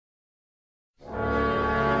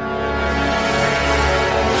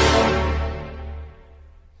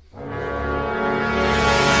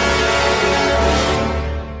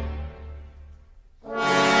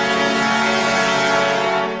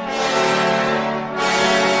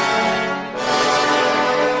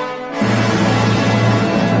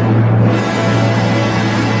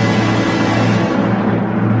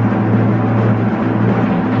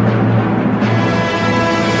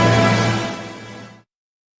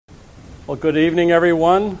Well, good evening,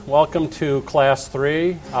 everyone. Welcome to Class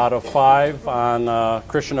 3 out of 5 on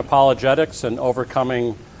Christian apologetics and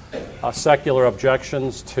overcoming secular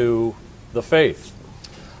objections to the faith.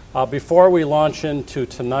 Before we launch into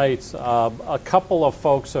tonight, a couple of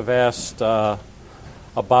folks have asked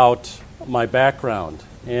about my background.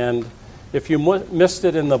 And if you missed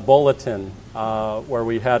it in the bulletin where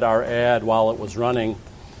we had our ad while it was running,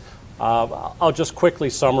 I'll just quickly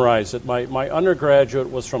summarize it. My undergraduate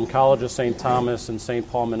was from College of St. Thomas in St.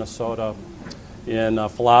 Paul, Minnesota, in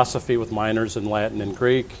philosophy with minors in Latin and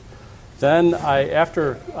Greek. Then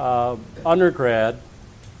after undergrad,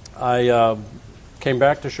 I came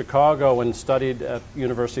back to Chicago and studied at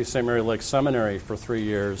University of St. Mary Lake Seminary for 3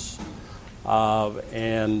 years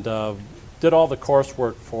and did all the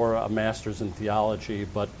coursework for a master's in theology,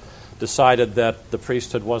 but decided that the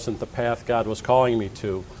priesthood wasn't the path God was calling me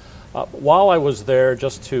to. While I was there,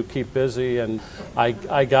 just to keep busy, and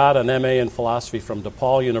I got an MA in philosophy from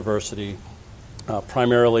DePaul University,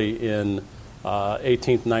 primarily in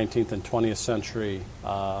 18th, 19th, and 20th century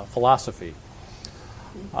philosophy.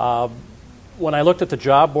 When I looked at the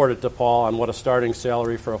job board at DePaul on what a starting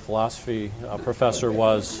salary for a philosophy professor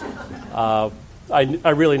was, I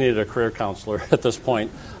really needed a career counselor at this point.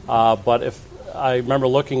 But if I remember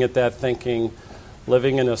looking at that thinking,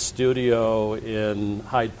 living in a studio in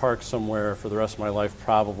Hyde Park somewhere for the rest of my life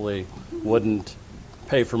probably wouldn't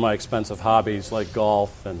pay for my expensive hobbies like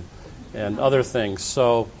golf and other things.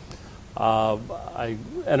 So I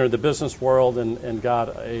entered the business world and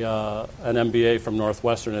got an MBA from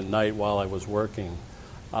Northwestern at night while I was working.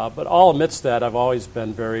 But all amidst that, I've always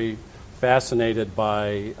been very fascinated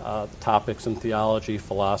by topics in theology,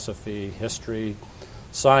 philosophy, history,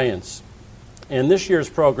 science. And this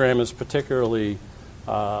year's program is particularly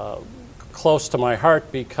close to my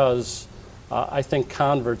heart because I think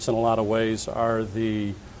converts in a lot of ways are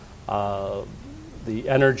the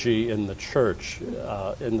energy in the church,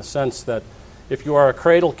 in the sense that if you are a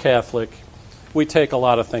cradle Catholic, we take a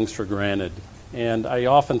lot of things for granted. And I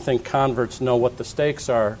often think converts know what the stakes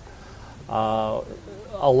are a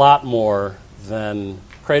lot more than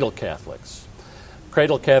cradle Catholics.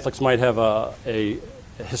 Cradle Catholics might have a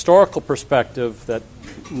historical perspective that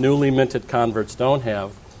newly minted converts don't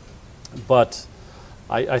have, but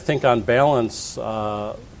I think on balance,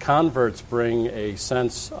 converts bring a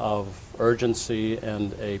sense of urgency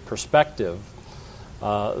and a perspective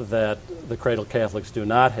that the cradle Catholics do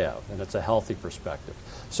not have, and it's a healthy perspective.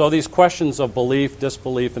 So these questions of belief,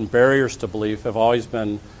 disbelief, and barriers to belief have always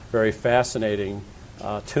been very fascinating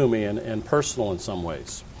to me and personal in some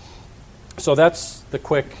ways. So that's the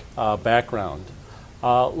quick background.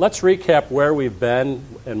 Let's recap where we've been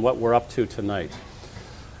and what we're up to tonight.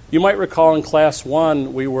 You might recall in Class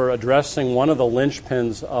 1, we were addressing one of the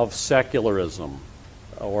linchpins of secularism,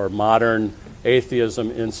 or modern atheism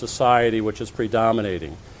in society, which is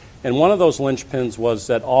predominating. And one of those linchpins was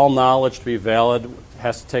that all knowledge to be valid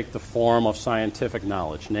has to take the form of scientific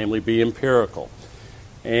knowledge, namely be empirical.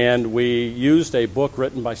 And we used a book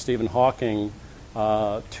written by Stephen Hawking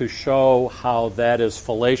to show how that is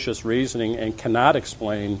fallacious reasoning and cannot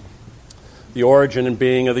explain the origin and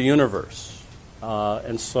being of the universe.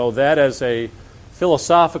 And so that as a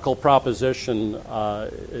philosophical proposition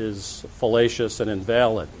is fallacious and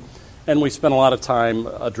invalid. And we spent a lot of time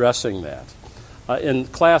addressing that. In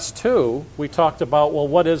Class 2, we talked about, well,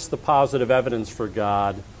 what is the positive evidence for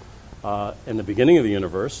God in the beginning of the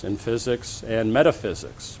universe, in physics and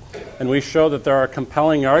metaphysics? And we show that there are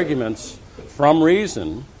compelling arguments from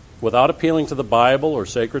reason, without appealing to the Bible or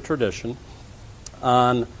sacred tradition,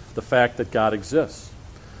 on the fact that God exists.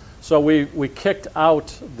 So we kicked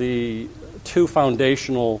out the two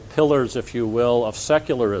foundational pillars, if you will, of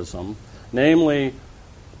secularism, namely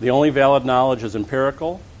the only valid knowledge is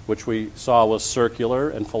empirical, which we saw was circular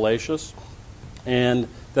and fallacious, and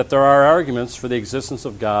that there are arguments for the existence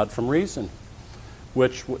of God from reason,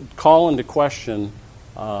 which would call into question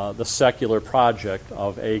the secular project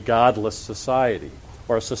of a godless society,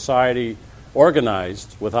 or a society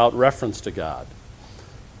organized without reference to God.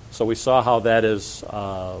 So we saw how that is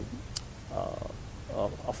a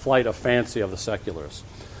flight of fancy of the secularists.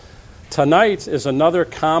 Tonight is another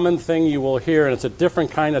common thing you will hear, and it's a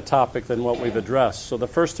different kind of topic than what we've addressed. So the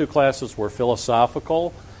first two classes were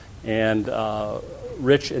philosophical and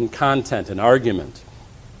rich in content and argument.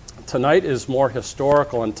 Tonight is more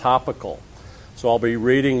historical and topical. So I'll be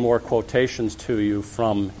reading more quotations to you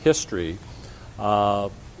from history to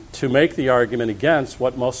make the argument against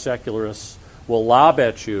what most secularists will lob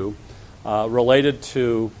at you related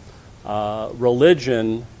to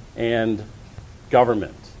religion and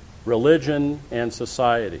government, religion and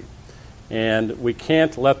society. And we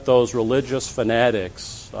can't let those religious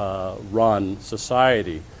fanatics run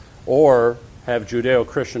society or have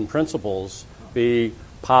Judeo-Christian principles be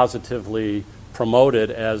positively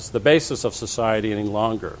promoted as the basis of society any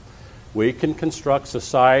longer. We can construct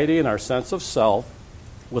society in our sense of self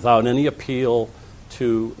without any appeal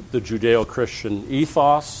to the Judeo-Christian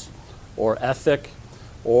ethos or ethic,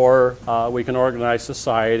 or we can organize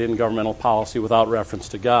society and governmental policy without reference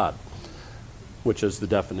to God, which is the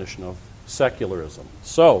definition of secularism.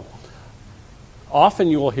 So, often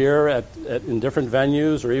you will hear in different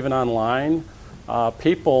venues or even online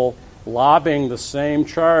people lobbying the same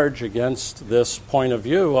charge against this point of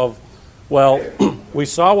view of, well, we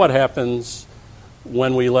saw what happens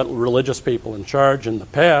when we let religious people in charge in the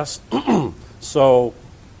past, so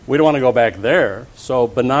we don't want to go back there. So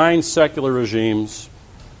benign secular regimes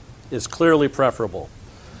is clearly preferable.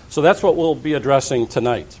 So that's what we'll be addressing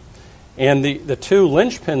tonight. And the two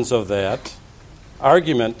linchpins of that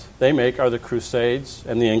argument they make are the Crusades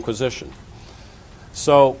and the Inquisition.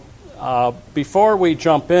 So before we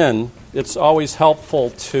jump in, it's always helpful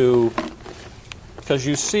to, because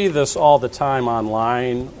you see this all the time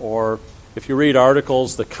online, or if you read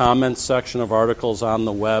articles, the comments section of articles on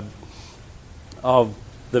the web, of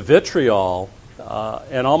the vitriol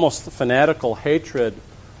and almost the fanatical hatred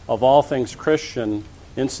of all things Christian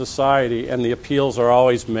in society, and the appeals are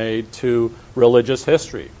always made to religious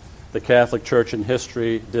history. The Catholic Church in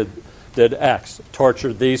history did X,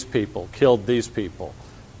 tortured these people, killed these people,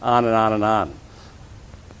 on and on and on.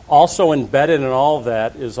 Also embedded in all of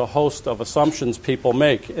that is a host of assumptions people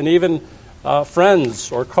make, and even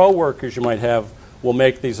friends or co-workers you might have will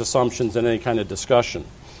make these assumptions in any kind of discussion.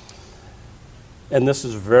 And this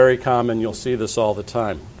is very common. You'll see this all the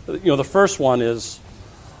time. The first one is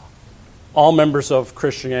all members of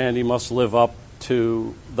Christianity must live up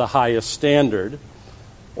to the highest standard,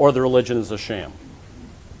 or the religion is a sham.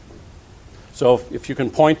 So if you can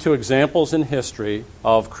point to examples in history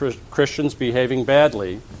of Christians behaving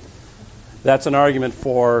badly, that's an argument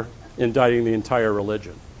for indicting the entire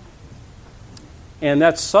religion. And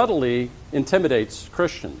that subtly intimidates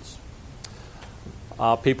Christians.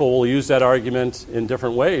 People will use that argument in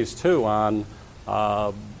different ways, too, on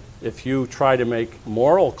if you try to make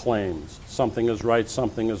moral claims, something is right,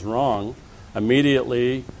 something is wrong,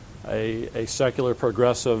 immediately a secular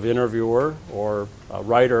progressive interviewer or a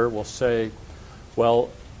writer will say, well,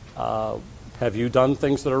 have you done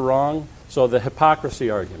things that are wrong? So the hypocrisy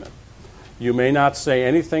argument. You may not say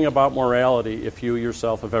anything about morality if you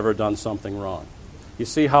yourself have ever done something wrong. You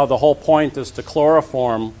see how the whole point is to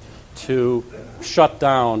chloroform, to shut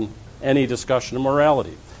down any discussion of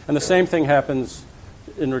morality. And the same thing happens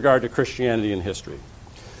in regard to Christianity in history.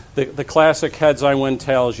 The classic heads I win,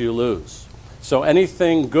 tails you lose. So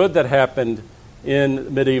anything good that happened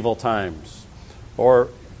in medieval times or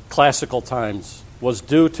classical times was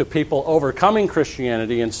due to people overcoming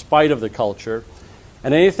Christianity in spite of the culture,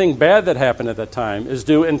 and anything bad that happened at that time is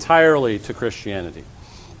due entirely to Christianity.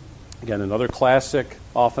 Again, another classic,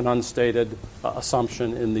 often unstated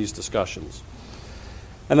assumption in these discussions.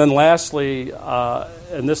 And then lastly,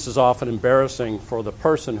 and this is often embarrassing for the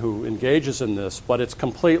person who engages in this, but it's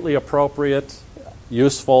completely appropriate,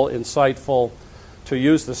 useful, insightful to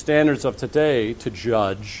use the standards of today to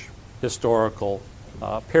judge historical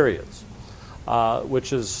periods,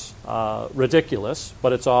 which is ridiculous,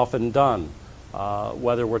 but it's often done.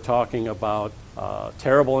 Whether we're talking about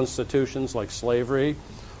terrible institutions like slavery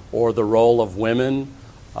or the role of women,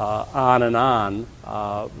 on and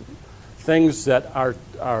on, things that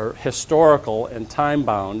are historical and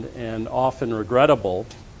time-bound and often regrettable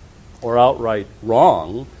or outright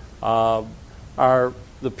wrong, are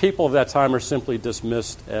the people of that time are simply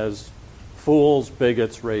dismissed as fools,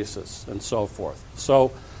 bigots, racists, and so forth.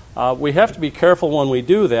 So we have to be careful when we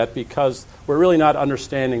do that, because we're really not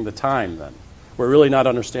understanding the time then. We're really not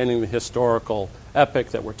understanding the historical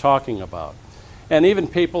epic that we're talking about. And even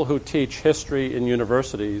people who teach history in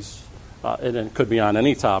universities, and it could be on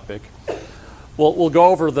any topic, we'll go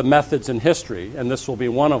over the methods in history, and this will be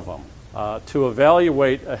one of them. To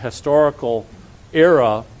evaluate a historical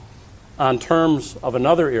era on terms of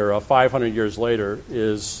another era 500 years later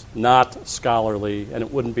is not scholarly, and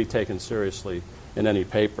it wouldn't be taken seriously in any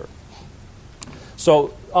paper.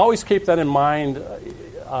 So always keep that in mind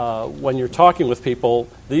when you're talking with people.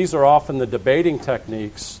 These are often the debating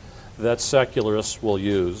techniques that secularists will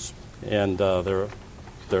use, and they're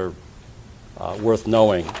worth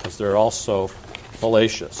knowing because they're also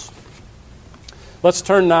fallacious. Let's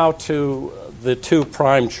turn now to the two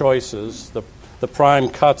prime choices, the prime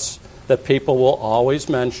cuts that people will always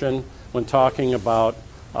mention when talking about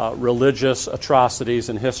religious atrocities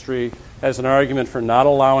in history as an argument for not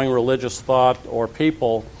allowing religious thought or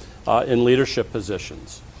people in leadership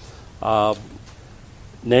positions.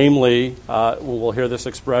 Namely, we'll hear this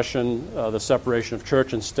expression, the separation of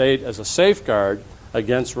church and state as a safeguard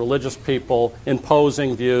against religious people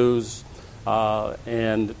imposing views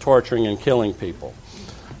and torturing and killing people.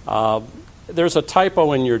 There's a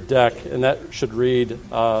typo in your deck, and that should read,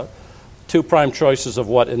 two prime choices of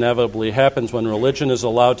what inevitably happens when religion is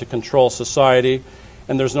allowed to control society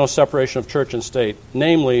and there's no separation of church and state,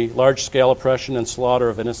 namely large-scale oppression and slaughter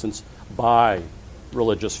of innocents by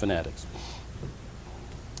religious fanatics.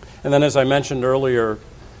 And then, as I mentioned earlier,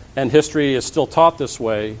 and history is still taught this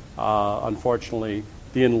way, unfortunately,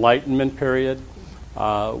 the Enlightenment period,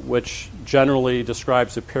 which generally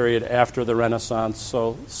describes a period after the Renaissance,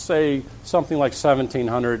 so say something like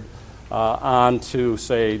 1700 on to,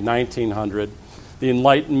 say, 1900. The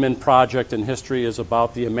Enlightenment project in history is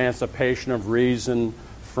about the emancipation of reason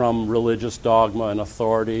from religious dogma and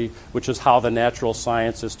authority, which is how the natural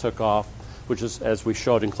sciences took off, which is, as we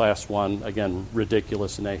showed in Class 1, again,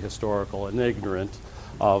 ridiculous and ahistorical and ignorant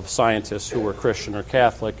of scientists who were Christian or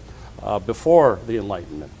Catholic before the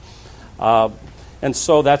Enlightenment. And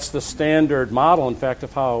so that's the standard model, in fact,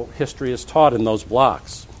 of how history is taught in those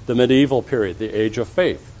blocks. The medieval period, the age of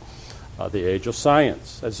faith, the age of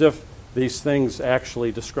science, as if these things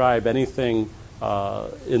actually describe anything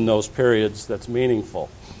in those periods that's meaningful.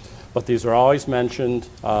 But these are always mentioned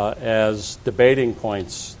as debating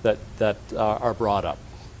points that are brought up.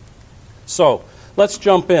 So let's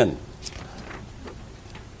jump in.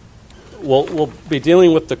 We'll be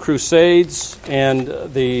dealing with the Crusades and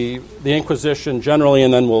the Inquisition generally,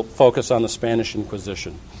 and then we'll focus on the Spanish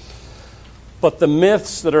Inquisition. But the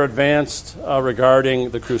myths that are advanced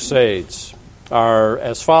regarding the Crusades are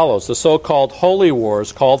as follows. The so-called holy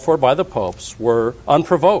wars called for by the popes were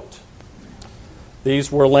unprovoked.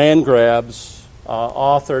 These were land grabs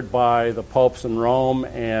authored by the popes in Rome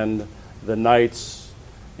and the knights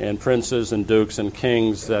and princes and dukes and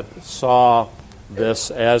kings that saw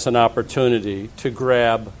this as an opportunity to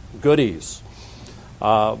grab goodies.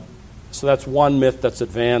 So that's one myth that's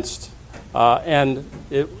advanced, and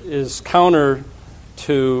it is counter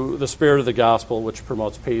to the spirit of the gospel, which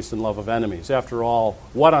promotes peace and love of enemies. After all,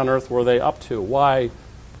 what on earth were they up to? Why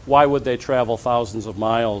would they travel thousands of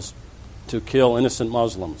miles to kill innocent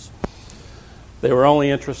Muslims? They were only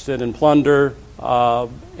interested in plunder,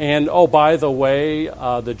 and oh, by the way,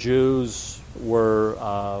 the Jews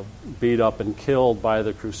were beat up and killed by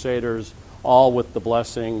the Crusaders, all with the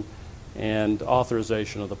blessing and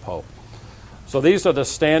authorization of the Pope. So these are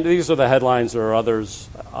the headlines. There are others,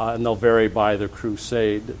 and they'll vary by the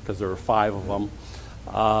crusade because there are 5 of them.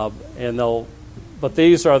 But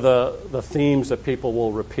these are the themes that people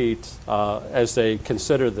will repeat as they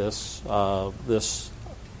consider this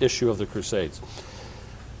issue of the Crusades.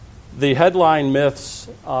 The headline myths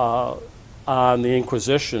on the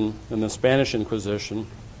Inquisition and the Spanish Inquisition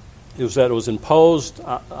is that it was imposed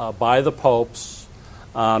by the popes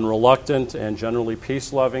on reluctant and generally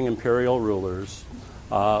peace-loving imperial rulers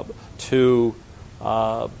who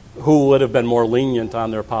would have been more lenient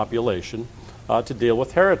on their population to deal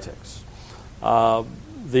with heretics.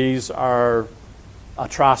 These are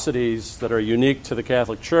atrocities that are unique to the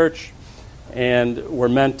Catholic Church and were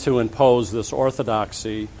meant to impose this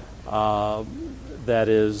orthodoxy that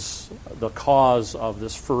is the cause of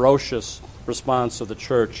this ferocious response of the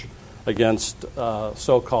Church against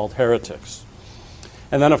so-called heretics.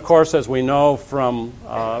 And then, of course, as we know from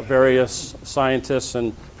various scientists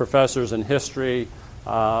and professors in history,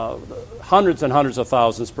 hundreds and hundreds of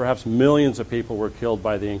thousands, perhaps millions of people were killed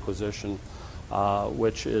by the Inquisition,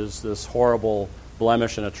 which is this horrible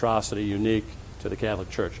blemish and atrocity unique to the Catholic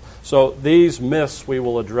Church. So these myths we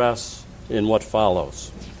will address in what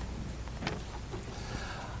follows.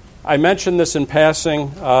 I mentioned this in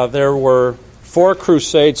passing. There were 4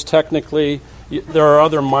 crusades technically. There are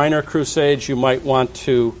other minor crusades you might want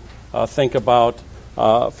to think about.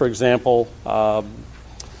 For example,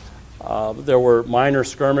 there were minor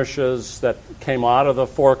skirmishes that came out of the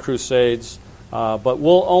 4 crusades, but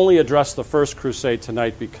we'll only address the first crusade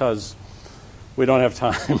tonight because we don't have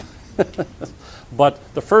time.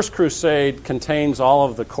 But the first crusade contains all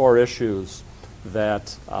of the core issues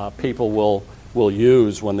that people will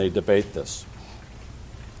use when they debate this.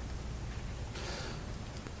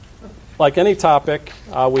 Like any topic,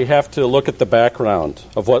 we have to look at the background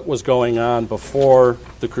of what was going on before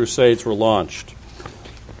the Crusades were launched.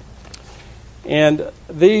 And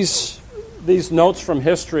these notes from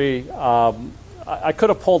history, I could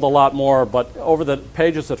have pulled a lot more, but over the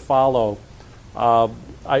pages that follow,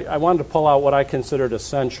 I wanted to pull out what I considered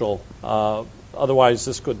essential. Otherwise,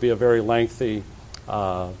 this could be a very lengthy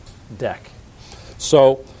deck.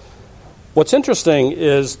 So what's interesting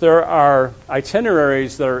is there are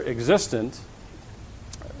itineraries that are existent,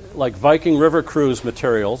 like Viking River Cruise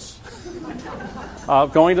materials,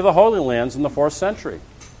 going to the Holy Lands in the 4th century.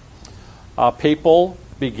 People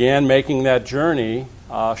began making that journey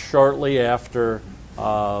shortly after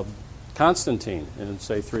Constantine, in,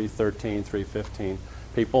 say, 313, 315.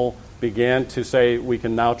 People began to say, we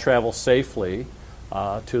can now travel safely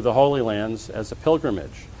to the Holy Lands as a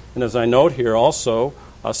pilgrimage. And as I note here also,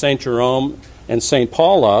 St. Jerome and St.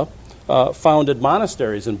 Paula founded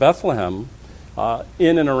monasteries in Bethlehem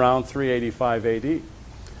in and around 385 AD.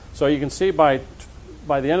 So you can see by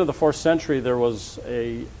the end of the 4th century, there was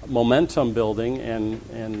a momentum building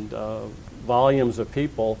and volumes of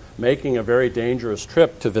people making a very dangerous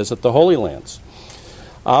trip to visit the Holy Lands.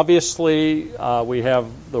 Obviously, we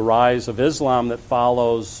have the rise of Islam that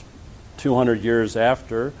follows 200 years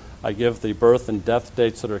after. I give the birth and death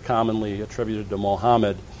dates that are commonly attributed to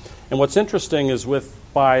Muhammad. And what's interesting is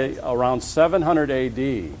by around 700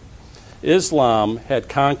 AD, Islam had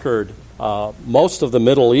conquered most of the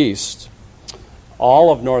Middle East,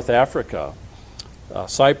 all of North Africa,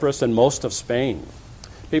 Cyprus, and most of Spain.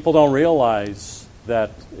 People don't realize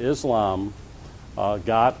that Islam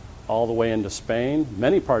got all the way into Spain,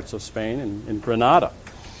 many parts of Spain, and in Granada.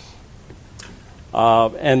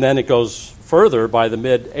 And then it goes further by the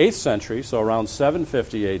mid-8th century, so around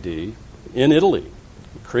 750 AD, in Italy,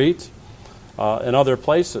 Crete, and other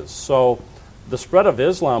places. So the spread of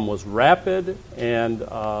Islam was rapid and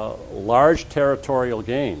large territorial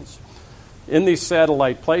gains. In these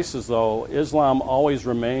satellite places, though, Islam always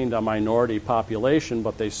remained a minority population,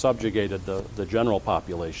 but they subjugated the general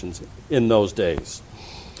populations in those days.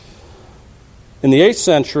 In the 8th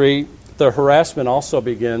century, the harassment also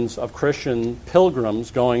begins of Christian pilgrims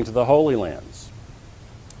going to the Holy Lands.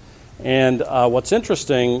 And what's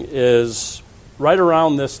interesting is right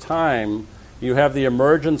around this time, you have the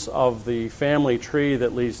emergence of the family tree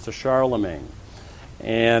that leads to Charlemagne.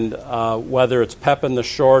 And whether it's Pepin the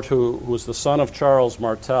Short, who was the son of Charles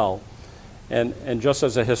Martel. And just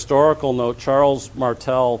as a historical note, Charles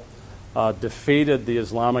Martel defeated the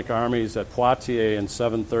Islamic armies at Poitiers in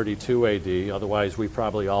 732 AD. Otherwise, we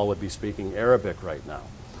probably all would be speaking Arabic right now.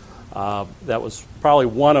 That was probably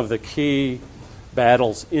one of the key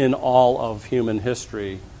battles in all of human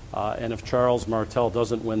history. And if Charles Martel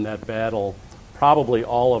doesn't win that battle, probably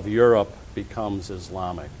all of Europe becomes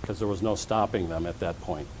Islamic, because there was no stopping them at that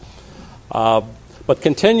point. But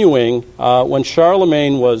continuing, when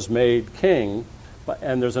Charlemagne was made king,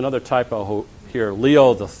 and there's another typo here,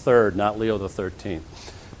 Leo III, not Leo XIII.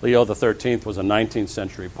 Leo XIII was a 19th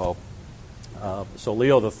century pope. So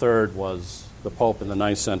Leo III was the pope in the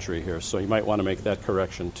 9th century here, so you might want to make that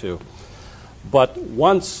correction too. But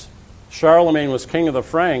once Charlemagne was king of the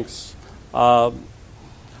Franks,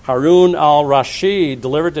 Harun al-Rashid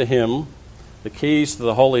delivered to him the keys to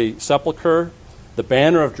the Holy Sepulchre, the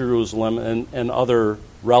banner of Jerusalem, and other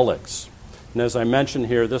relics. And as I mentioned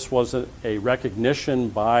here, this was a recognition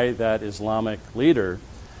by that Islamic leader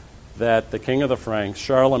that the king of the Franks,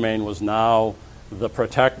 Charlemagne, was now the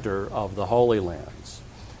protector of the Holy Lands.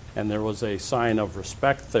 And there was a sign of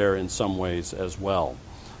respect there in some ways as well.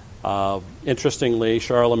 Interestingly,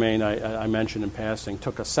 Charlemagne, I mentioned in passing,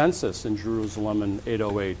 took a census in Jerusalem in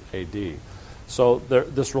 808 AD. So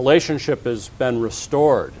this relationship has been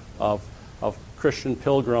restored of Christian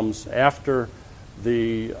pilgrims after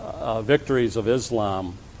the victories of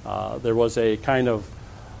Islam. There was a kind of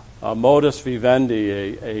modus vivendi,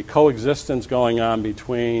 a coexistence going on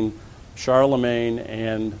between Charlemagne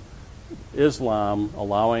and Islam,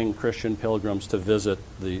 allowing Christian pilgrims to visit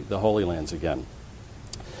the Holy Lands again.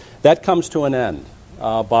 That comes to an end.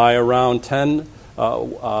 By around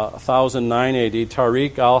 1009 AD,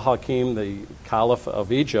 Tariq al-Hakim, the Caliph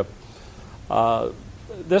of Egypt,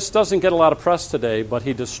 this doesn't get a lot of press today, but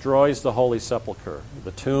he destroys the Holy Sepulchre,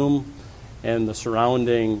 the tomb, and the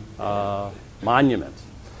surrounding monument.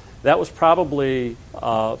 That was probably,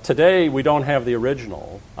 today we don't have the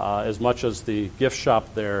original, as much as the gift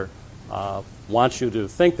shop there wants you to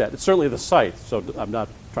think that. It's certainly the site, so I'm not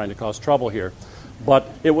trying to cause trouble here. But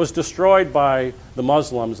it was destroyed by the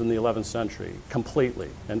Muslims in the 11th century,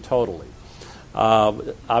 completely and totally.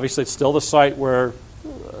 Obviously, it's still the site where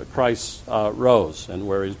Christ rose and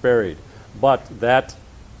where he's buried. But that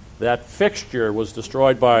fixture was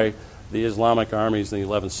destroyed by the Islamic armies in the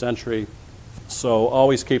 11th century. So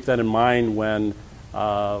always keep that in mind when,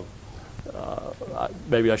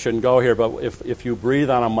 maybe I shouldn't go here, but if you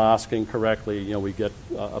breathe on a mosque incorrectly, we get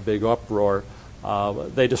a big uproar.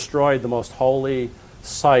 They destroyed the most holy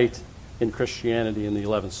site in Christianity in the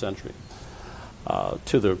 11th century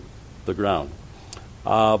to the ground.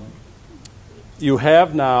 You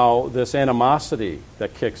have now this animosity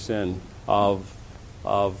that kicks in of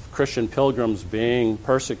Christian pilgrims being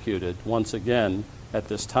persecuted once again at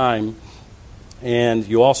this time, and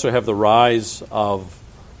you also have the rise of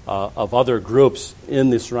other groups in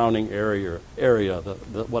the surrounding area,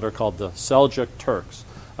 what are called the Seljuk Turks,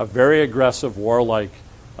 a very aggressive, warlike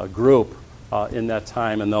group in that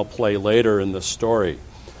time, and they'll play later in the story.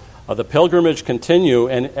 The pilgrimage continue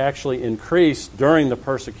and actually increase during the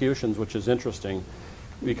persecutions, which is interesting,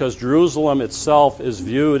 because Jerusalem itself is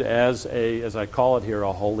viewed as as I call it here,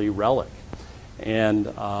 a holy relic. And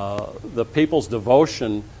the people's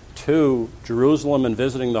devotion to Jerusalem and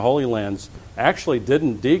visiting the Holy Lands actually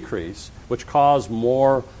didn't decrease, which caused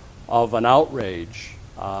more of an outrage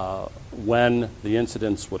when the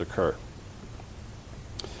incidents would occur.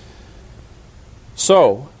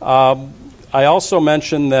 So, I also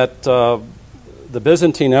mentioned that the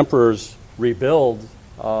Byzantine emperors rebuild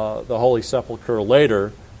the Holy Sepulchre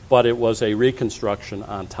later, but it was a reconstruction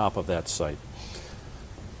on top of that site.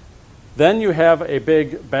 Then you have a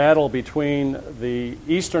big battle between the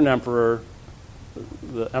Eastern Emperor,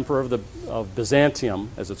 the Emperor of Byzantium,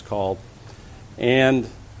 as it's called, and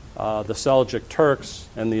the Seljuk Turks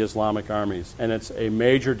and the Islamic armies. And it's a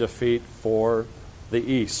major defeat for the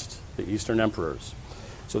East, the Eastern emperors.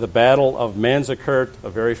 So the Battle of Manzikert, a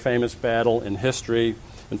very famous battle in history.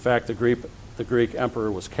 In fact, the Greek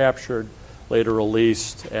emperor was captured, later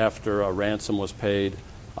released after a ransom was paid.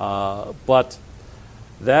 But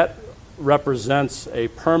that represents a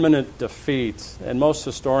permanent defeat, and most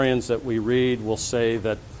historians that we read will say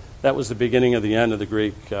that that was the beginning of the end of the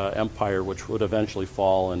Greek Empire, which would eventually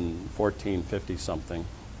fall in 1450-something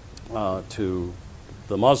to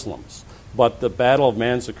the Muslims. But the Battle of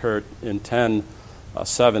Manzikert in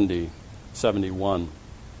 1071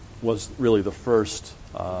 was really the first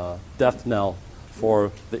death knell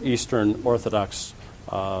for the Eastern Orthodox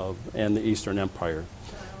and the Eastern Empire.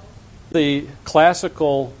 The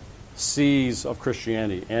classical sees of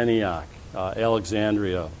Christianity, Antioch,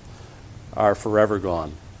 Alexandria, are forever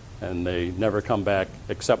gone, and they never come back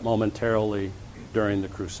except momentarily during the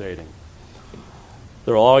crusading.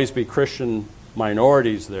 There will always be Christian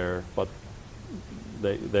minorities there, but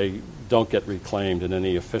they don't get reclaimed in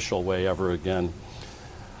any official way ever again.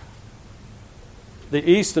 The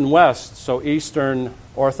East and West, so Eastern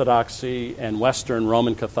Orthodoxy and Western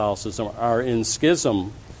Roman Catholicism, are in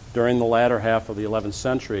schism during the latter half of the 11th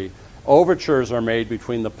century. Overtures are made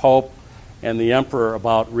between the Pope and the Emperor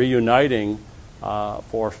about reuniting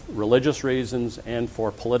for religious reasons and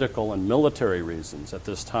for political and military reasons at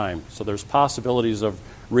this time. So there's possibilities of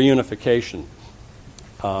reunification.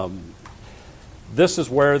 This is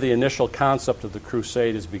where the initial concept of the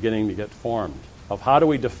crusade is beginning to get formed, of how do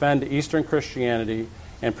we defend Eastern Christianity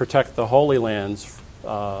and protect the Holy Lands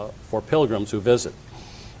for pilgrims who visit.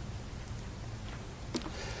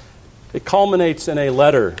 It culminates in a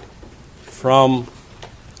letter from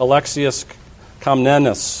Alexius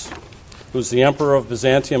Comnenus, who's the emperor of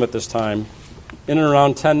Byzantium at this time, in and around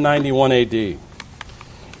 1091 AD.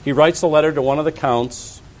 He writes a letter to one of the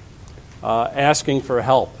counts asking for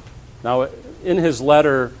help. Now, in his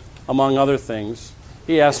letter, among other things,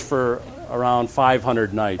 he asked for around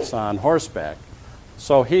 500 knights on horseback.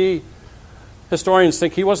 So historians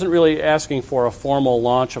think he wasn't really asking for a formal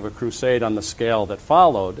launch of a crusade on the scale that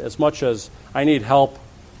followed, as much as I need help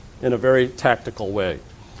in a very tactical way.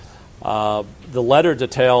 The letter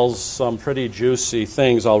details some pretty juicy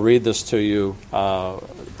things. I'll read this to you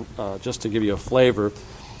just to give you a flavor.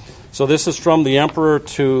 So this is from the emperor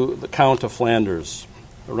to the Count of Flanders,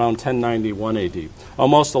 around 1091 AD. O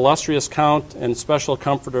most illustrious Count and special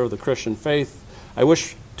comforter of the Christian faith, I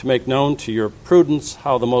wish to make known to your prudence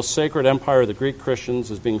how the most sacred empire of the Greek Christians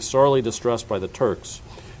is being sorely distressed by the Turks,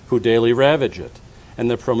 who daily ravage it, and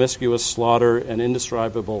the promiscuous slaughter and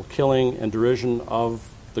indescribable killing and derision of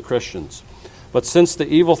the Christians. But since the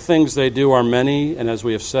evil things they do are many, and as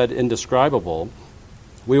we have said, indescribable,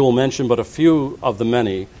 we will mention but a few of the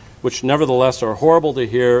many, which nevertheless are horrible to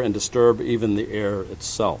hear and disturb even the air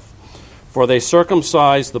itself. For they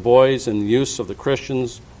circumcise the boys in the use of the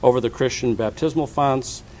Christians over the Christian baptismal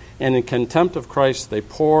fonts, and in contempt of Christ they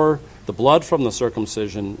pour the blood from the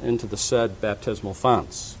circumcision into the said baptismal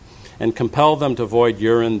fonts, and compel them to void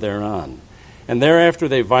urine thereon. And thereafter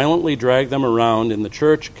they violently drag them around in the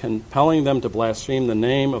church, compelling them to blaspheme the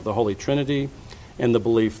name of the Holy Trinity and the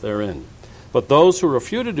belief therein. But those who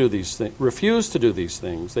refuse to do these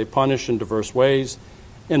things, they punish in diverse ways,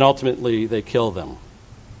 and ultimately they kill them.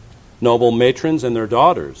 noble matrons and their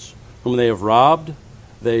daughters, whom they have robbed,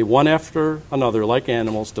 they one after another, like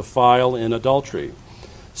animals, defile in adultery.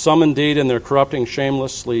 Some indeed in their corrupting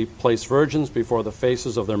shamelessly place virgins before the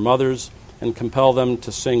faces of their mothers and compel them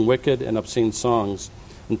to sing wicked and obscene songs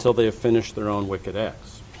until they have finished their own wicked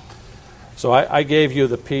acts. So I gave you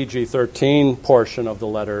the PG-13 portion of the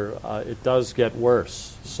letter. It does get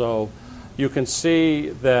worse. So you can see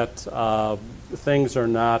that things are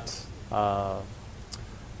not all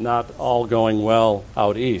going well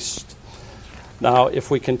out east. Now, if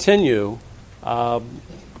we continue, around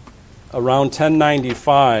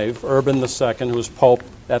 1095, Urban II, who was Pope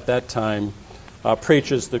at that time,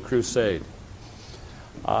 preaches the crusade.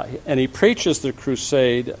 And he preaches the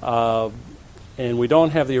crusade, and we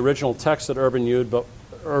don't have the original text that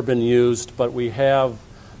Urban used, but we have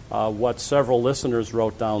what several listeners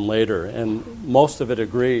wrote down later, and most of it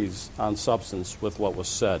agrees on substance with what was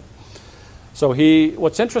said. So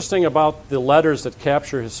what's interesting about the letters that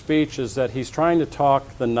capture his speech is that he's trying to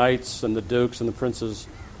talk the knights and the dukes and the princes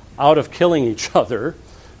out of killing each other,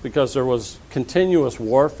 because there was continuous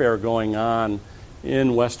warfare going on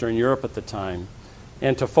in Western Europe at the time,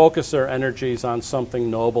 and to focus their energies on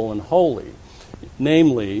something noble and holy,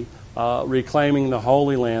 namely reclaiming the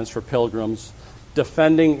Holy Lands for pilgrims,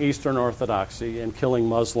 defending Eastern Orthodoxy, and killing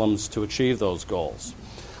Muslims to achieve those goals.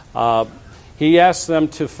 He asked them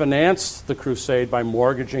to finance the crusade by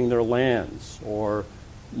mortgaging their lands or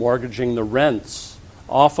mortgaging the rents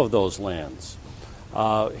off of those lands.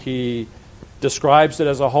 He describes it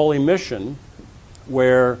as a holy mission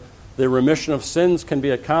where the remission of sins can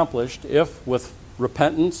be accomplished if, with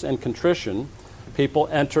repentance and contrition, people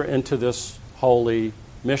enter into this holy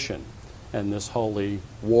mission and this holy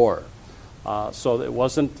war. So it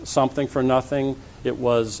wasn't something for nothing. It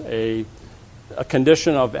was a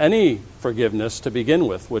condition of any forgiveness to begin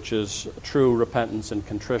with, which is true repentance and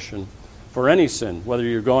contrition for any sin, whether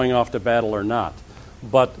you're going off to battle or not.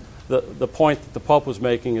 But the point that the Pope was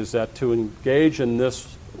making is that to engage in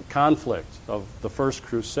this conflict of the First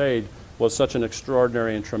Crusade was such an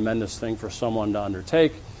extraordinary and tremendous thing for someone to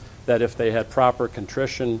undertake that if they had proper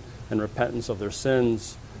contrition and repentance of their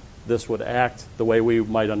sins, this would act the way we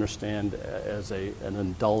might understand as an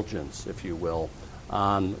indulgence, if you will,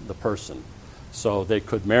 on the person. So they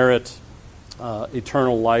could merit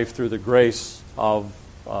eternal life through the grace of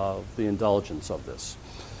the indulgence of this.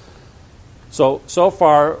 So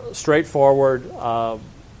far, straightforward,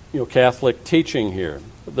 Catholic teaching here.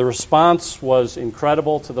 The response was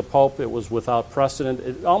incredible to the Pope. It was without precedent.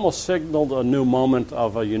 It almost signaled a new moment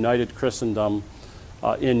of a united Christendom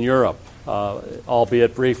in Europe,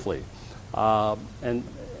 albeit briefly. And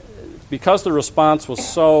because the response was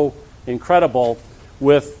so incredible,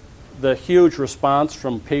 with the huge response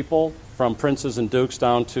from people, from princes and dukes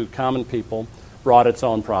down to common people, brought its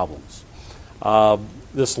own problems.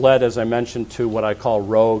 This led, as I mentioned, to what I call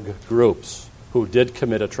rogue groups who did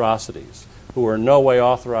commit atrocities, who were in no way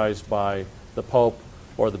authorized by the Pope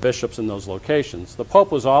or the bishops in those locations. The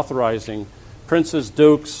Pope was authorizing princes,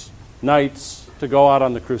 dukes, knights to go out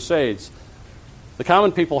on the crusades. The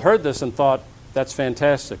common people heard this and thought, that's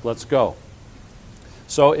fantastic, let's go.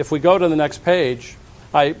 So if we go to the next page,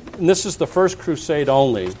 and this is the First Crusade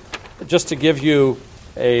only, just to give you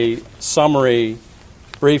a summary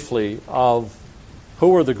briefly of who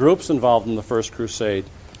were the groups involved in the First Crusade.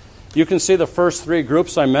 You can see the first three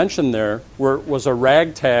groups I mentioned there was a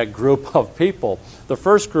ragtag group of people. The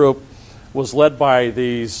first group was led by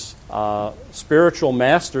these spiritual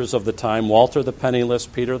masters of the time, Walter the Penniless,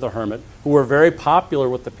 Peter the Hermit, who were very popular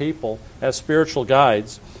with the people as spiritual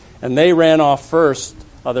guides. And they ran off first.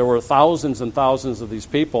 There were thousands and thousands of these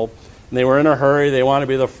people, and they were in a hurry. They wanted to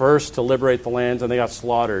be the first to liberate the lands, and they got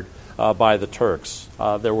slaughtered by the Turks.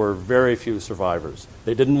 There were very few survivors.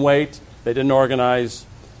 They didn't wait. They didn't organize.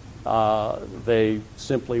 They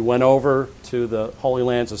simply went over to the Holy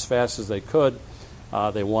Lands as fast as they could.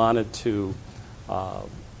 They wanted to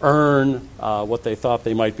earn what they thought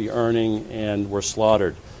they might be earning and were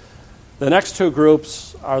slaughtered. The next two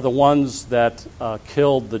groups are the ones that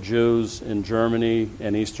killed the Jews in Germany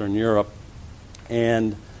and Eastern Europe.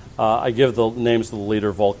 And I give the names of the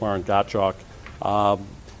leader, Volkmar and Gottschalk.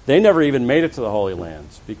 They never even made it to the Holy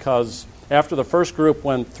Lands because after the first group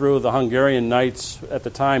went through, the Hungarian knights at the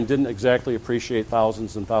time didn't exactly appreciate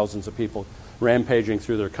thousands and thousands of people rampaging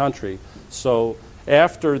through their country. So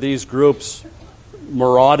after these groups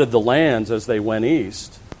marauded the lands as they went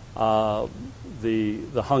east,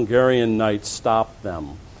 the Hungarian knights stopped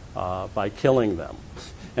them by killing them.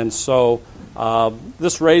 And so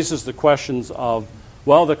this raises the questions of,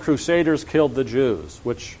 well, the Crusaders killed the Jews,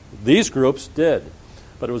 which these groups did,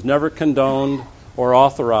 but it was never condoned or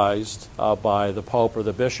authorized by the Pope or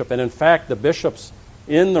the bishop. And in fact, the bishops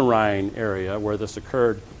in the Rhine area where this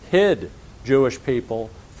occurred hid Jewish people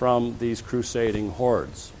from these crusading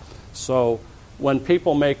hordes. So when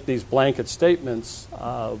people make these blanket statements,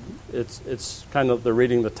 it's kind of they're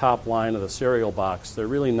reading the top line of the cereal box. They're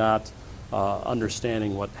really not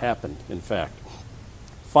understanding what happened, in fact.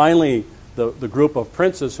 Finally, the group of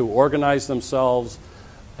princes who organized themselves,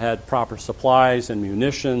 had proper supplies and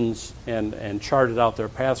munitions, and charted out their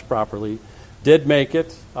paths properly, did make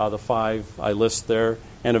it, the 5 I list there,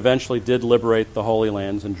 and eventually did liberate the Holy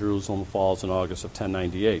Lands in Jerusalem Falls in August of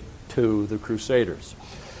 1098 to the Crusaders.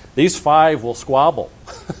 These 5 will squabble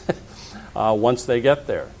once they get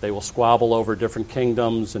there. They will squabble over different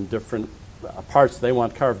kingdoms and different parts they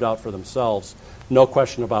want carved out for themselves. No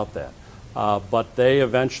question about that. But they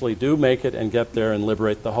eventually do make it and get there and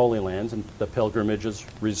liberate the Holy Lands, and the pilgrimages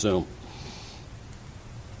resume.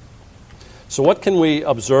 So what can we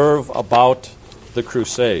observe about the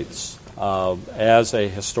Crusades as a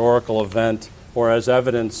historical event or as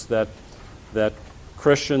evidence that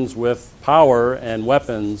Christians with power and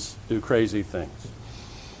weapons do crazy things?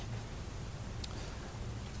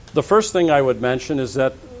 The first thing I would mention is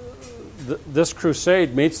that this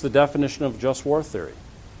crusade meets the definition of just war theory.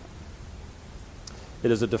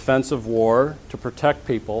 It is a defensive war to protect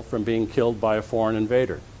people from being killed by a foreign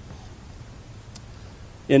invader.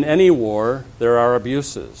 In any war, there are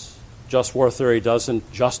abuses. Just war theory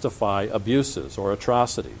doesn't justify abuses or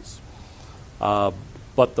atrocities.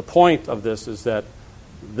 But the point of this is that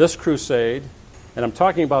this crusade, and I'm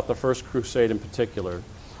talking about the First Crusade in particular,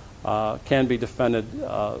 can be defended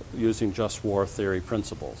using just war theory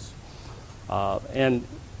principles. And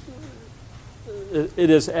it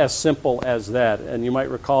is as simple as that. And you might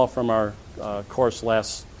recall from our course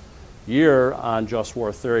last year on just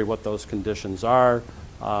war theory what those conditions are.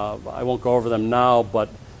 I won't go over them now, but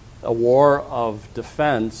a war of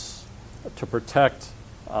defense to protect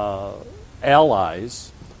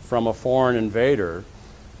allies from a foreign invader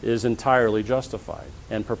is entirely justified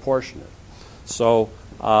and proportionate. So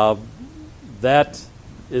that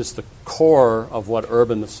is the core of what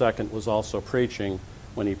Urban II was also preaching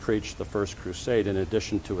when he preached the First Crusade. In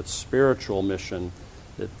addition to its spiritual mission,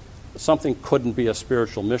 something couldn't be a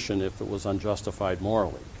spiritual mission if it was unjustified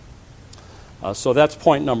morally. So that's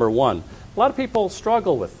point number one. A lot of people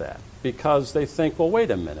struggle with that because they think, well,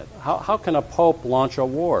 wait a minute, how can a pope launch a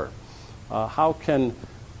war? How can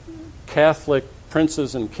Catholic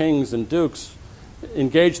princes and kings and dukes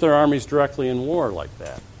engage their armies directly in war like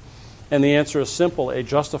that? And the answer is simple. A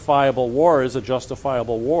justifiable war is a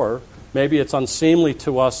justifiable war. Maybe it's unseemly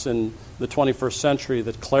to us in the 21st century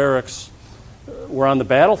that clerics were on the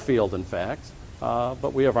battlefield, in fact,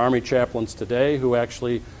 but we have army chaplains today who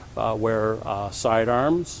actually wear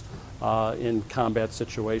sidearms in combat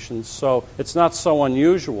situations. So it's not so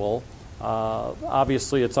unusual.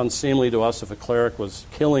 Obviously, it's unseemly to us if a cleric was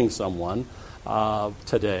killing someone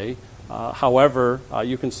today. However,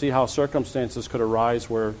 you can see how circumstances could arise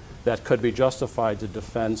where that could be justified to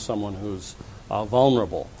defend someone who's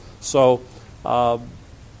vulnerable. So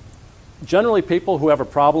generally people who have a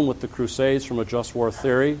problem with the Crusades from a just war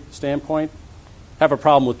theory standpoint have a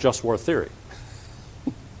problem with just war theory.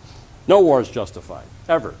 No war is justified,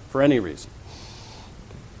 ever, for any reason.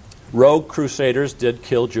 Rogue crusaders did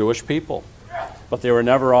kill Jewish people, but they were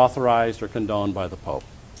never authorized or condoned by the Pope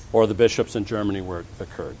or the bishops in Germany where it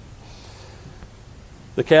occurred.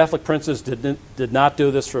 The Catholic princes did not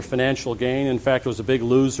do this for financial gain. In fact, it was a big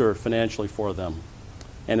loser financially for them.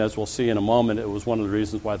 And as we'll see in a moment, it was one of the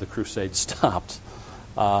reasons why the Crusade stopped.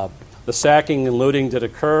 The sacking and looting did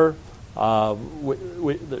occur.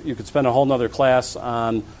 You could spend a whole other class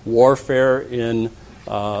on warfare in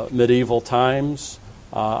medieval times.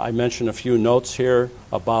 I mentioned a few notes here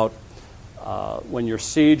about when you're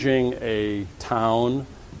sieging a town,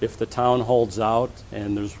 if the town holds out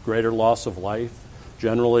and there's greater loss of life,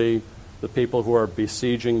 generally the people who are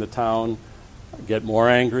besieging the town get more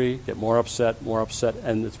angry, get more upset,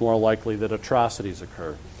 and it's more likely that atrocities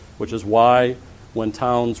occur, which is why when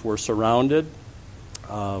towns were surrounded,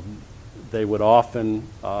 they would often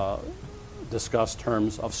discuss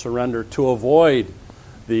terms of surrender to avoid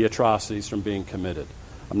the atrocities from being committed.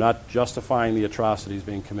 I'm not justifying the atrocities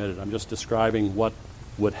being committed. I'm just describing what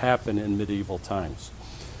would happen in medieval times.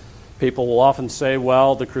 People will often say,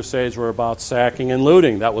 well, the Crusades were about sacking and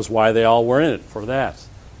looting. That was why they all were in it, for that.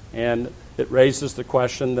 And it raises the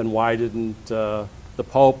question, then why didn't the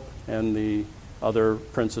Pope and the other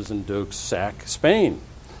princes and dukes sack Spain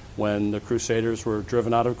when the Crusaders were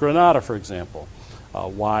driven out of Granada, for example?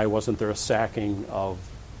 Why wasn't there a sacking of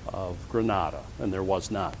Granada? And there was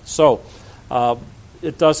not. So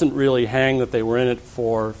It doesn't really hang that they were in it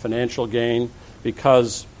for financial gain,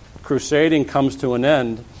 because crusading comes to an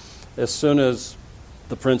end as soon as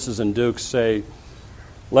the princes and dukes say,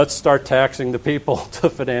 let's start taxing the people to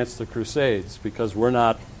finance the crusades, because we're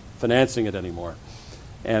not financing it anymore.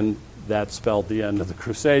 And that spelled the end of the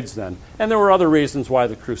crusades then. And there were other reasons why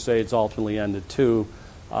the crusades ultimately ended too.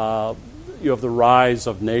 You have the rise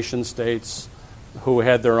of nation states who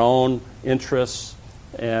had their own interests,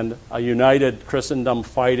 and a united Christendom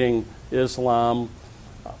fighting Islam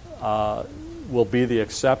will be the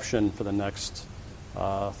exception for the next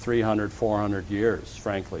 300, 400 years,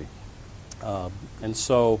 frankly. And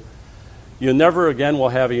so you never again will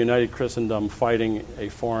have a united Christendom fighting a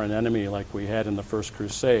foreign enemy like we had in the First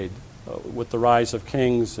Crusade. With the rise of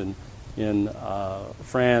kings in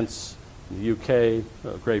France, the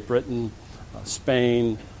UK, Great Britain,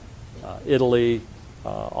 Spain, Italy,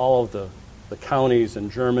 all of the counties in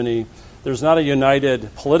Germany, there's not a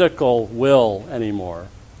united political will anymore.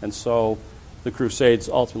 And so the Crusades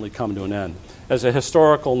ultimately come to an end. As a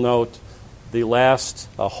historical note, the last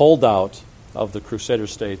holdout of the Crusader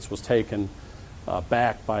states was taken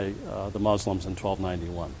back by the Muslims in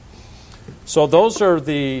 1291. So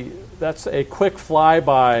that's a quick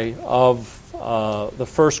flyby of the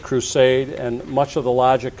First Crusade, and much of the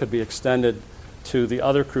logic could be extended to the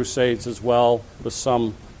other Crusades as well, with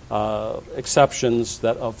some exceptions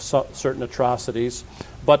that of certain atrocities.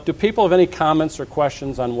 But do people have any comments or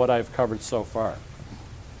questions on what I've covered so far?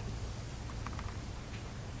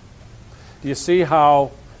 Do you see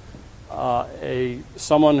how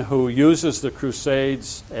someone who uses the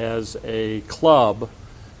Crusades as a club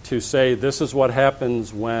to say this is what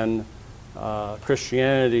happens when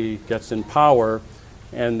Christianity gets in power,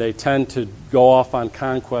 and they tend to go off on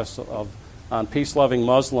conquest on peace-loving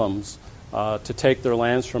Muslims to take their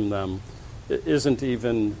lands from them, isn't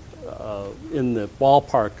even in the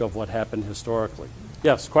ballpark of what happened historically?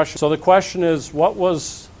 Yes, question. So the question is, what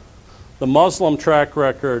was the Muslim track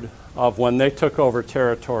record of when they took over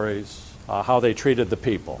territories, how they treated the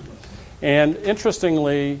people? And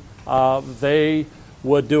interestingly, they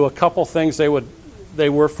would do a couple things. They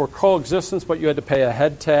were for coexistence, but you had to pay a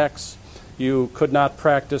head tax. You could not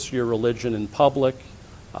practice your religion in public.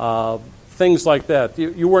 Things like that.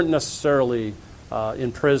 You weren't necessarily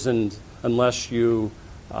imprisoned unless you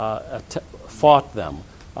fought them.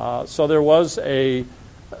 So there was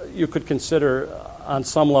you could consider on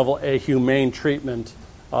some level a humane treatment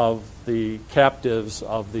of the captives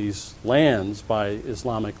of these lands by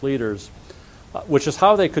Islamic leaders, which is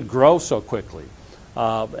how they could grow so quickly.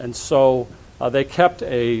 And so they kept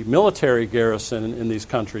a military garrison in these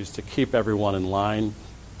countries to keep everyone in line.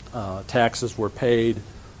 Taxes were paid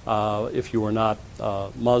if you were not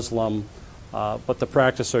Muslim, but the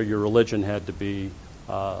practice of your religion had to be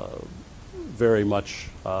very much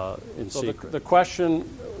in secret. The question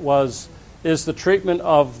was, is the treatment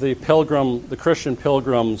of the Christian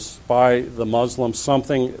pilgrims by the Muslims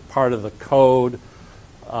something part of the code,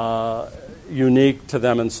 unique to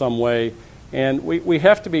them in some way? And we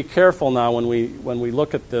have to be careful now when we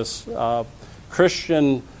look at this.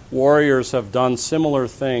 Christian warriors have done similar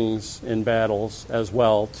things in battles as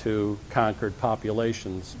well to conquered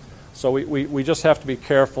populations. So we just have to be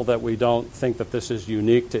careful that we don't think that this is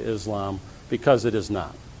unique to Islam, because it is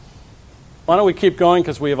not. Why don't we keep going,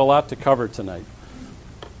 because we have a lot to cover tonight.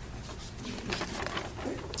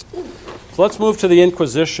 So let's move to the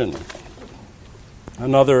Inquisition,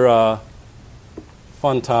 another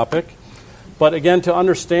fun topic. But again, to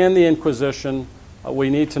understand the Inquisition, we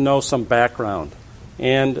need to know some background.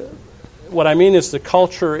 And what I mean is the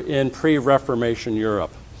culture in pre-Reformation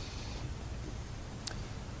Europe.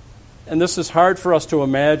 And this is hard for us to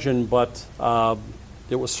imagine, but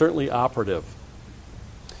it was certainly operative.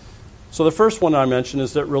 So the first one I mentioned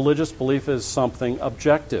is that religious belief is something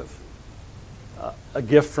objective, a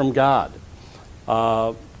gift from God,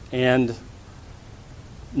 and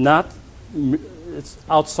it's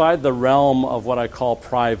outside the realm of what I call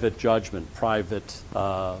private judgment, private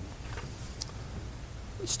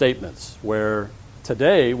statements, where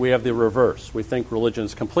today we have the reverse. We think religion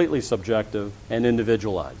is completely subjective and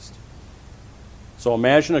individualized. So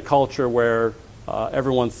imagine a culture where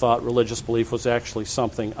everyone thought religious belief was actually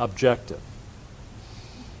something objective.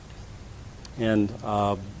 And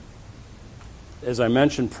as I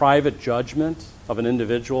mentioned, private judgment of an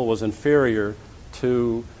individual was inferior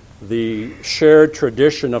to the shared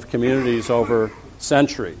tradition of communities over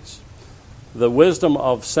centuries. The wisdom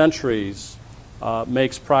of centuries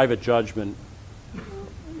makes private judgment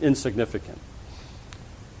insignificant.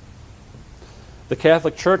 The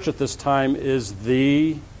Catholic Church at this time is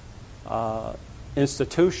the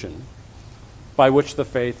institution by which the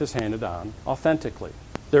faith is handed on authentically.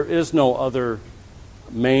 There is no other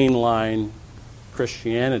mainline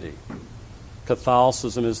Christianity.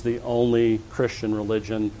 Catholicism is the only Christian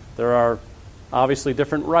religion. There are obviously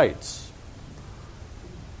different rites,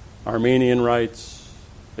 Armenian rites,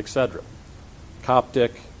 etc.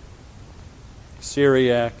 Coptic,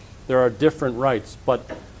 Syriac, there are different rites, but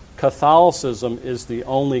Catholicism is the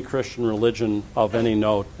only Christian religion of any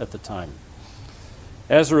note at the time.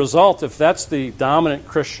 As a result, if that's the dominant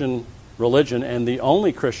Christian religion and the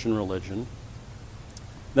only Christian religion,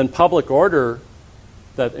 then public order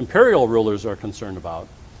that imperial rulers are concerned about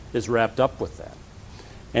is wrapped up with that.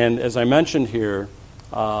 And as I mentioned here,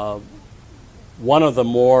 one of the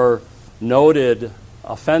more noted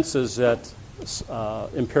offenses that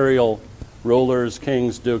imperial rulers,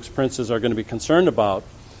 kings, dukes, princes are going to be concerned about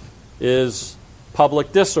is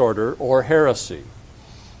public disorder or heresy.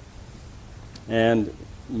 And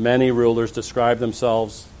many rulers describe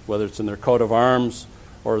themselves, whether it's in their coat of arms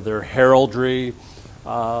or their heraldry,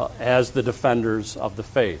 as the defenders of the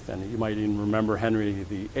faith. And you might even remember Henry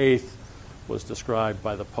VIII was described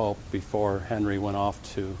by the Pope before Henry went off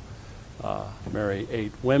to marry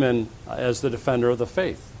 8 women as the defender of the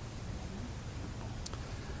faith.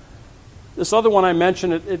 This other one I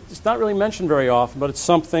mentioned, it's not really mentioned very often, but it's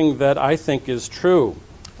something that I think is true.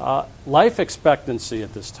 Life expectancy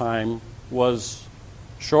at this time was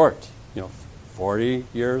short, 40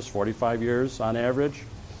 years, 45 years on average.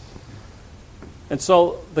 And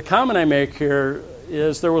so the comment I make here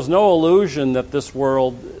is there was no illusion that this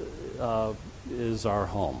world is our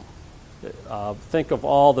home. Think of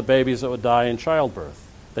all the babies that would die in childbirth.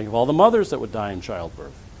 Think of all the mothers that would die in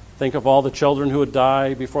childbirth. Think of all the children who would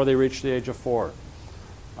die before they reached the age of 4.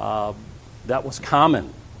 That was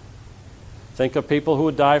common. Think of people who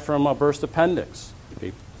would die from a burst appendix.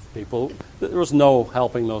 There was no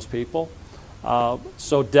helping those people.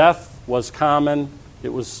 So death was common.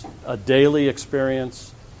 It was a daily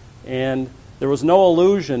experience. And there was no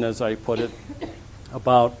illusion, as I put it,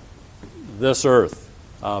 about this earth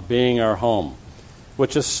being our home,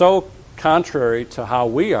 which is so contrary to how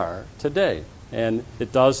we are today. And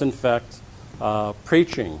it does infect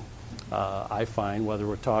preaching, I find, whether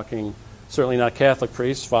we're talking, certainly not Catholic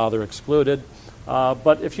priests, father excluded,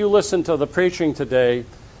 but if you listen to the preaching today,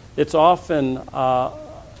 it's often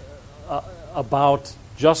about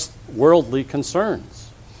just worldly concerns,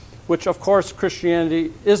 which, of course,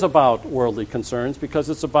 Christianity is about worldly concerns because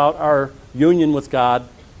it's about our union with God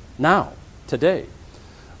now, today.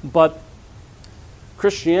 But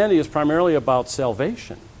Christianity is primarily about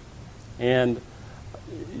salvation. And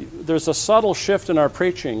there's a subtle shift in our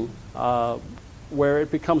preaching where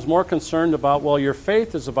it becomes more concerned about, well, your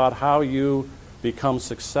faith is about how you become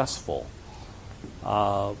successful.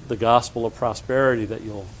 The gospel of prosperity that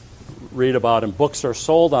you'll read about, and books are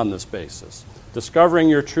sold on this basis. Discovering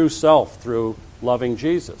your true self through loving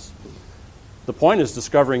Jesus. The point is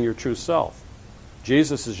discovering your true self.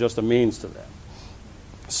 Jesus is just a means to that.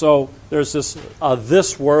 So there's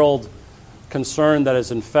this world concern that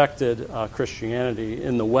has infected Christianity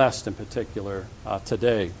in the West in particular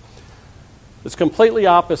today. It's completely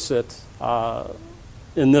opposite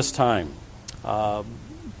in this time.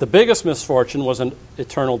 The biggest misfortune was an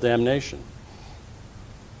eternal damnation.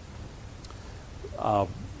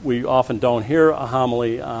 We often don't hear a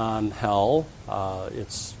homily on hell.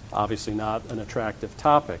 It's obviously not an attractive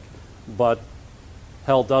topic, but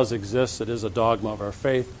hell does exist. It is a dogma of our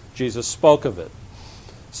faith. Jesus spoke of it.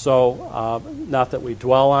 So, not that we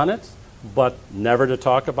dwell on it, but never to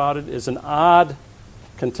talk about it is an odd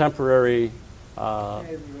contemporary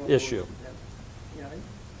issue.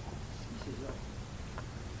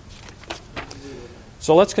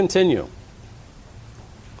 So let's continue.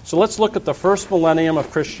 So let's look at the first millennium of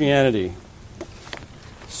Christianity.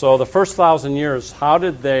 So the first 1,000 years, how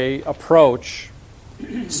did they approach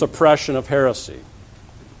suppression of heresy?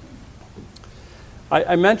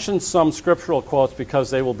 I mentioned some scriptural quotes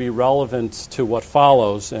because they will be relevant to what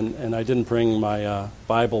follows, and I didn't bring my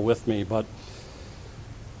Bible with me, but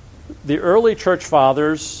the early church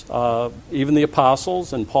fathers, even the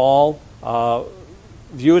apostles and Paul,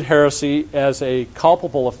 viewed heresy as a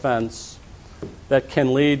culpable offense that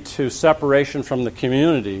can lead to separation from the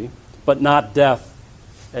community, but not death,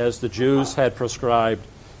 as the Jews had prescribed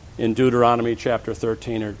in Deuteronomy chapter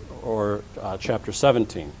 13 or chapter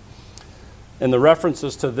 17. And the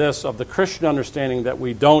references to this of the Christian understanding that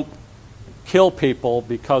we don't kill people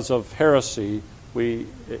because of heresy, we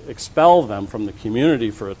expel them from the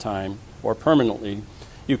community for a time or permanently,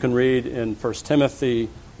 you can read in 1 Timothy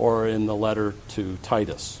or in the letter to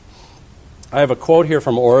Titus. I have a quote here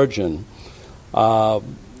from Origen,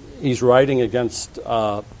 He's writing against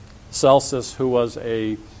Celsus, who was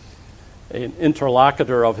an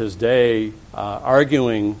interlocutor of his day,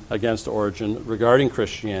 arguing against Origen regarding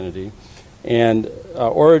Christianity. And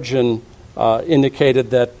Origen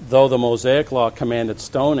indicated that though the Mosaic law commanded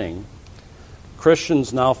stoning,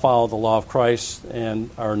 Christians now follow the law of Christ and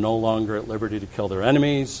are no longer at liberty to kill their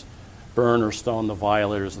enemies, burn or stone the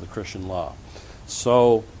violators of the Christian law.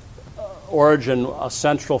 So Origen, a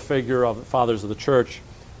central figure of the Fathers of the Church,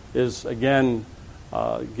 is again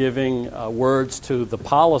giving words to the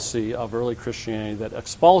policy of early Christianity that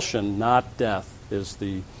expulsion, not death, is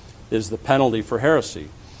the penalty for heresy.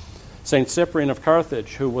 St. Cyprian of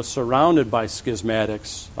Carthage, who was surrounded by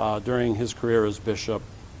schismatics during his career as bishop,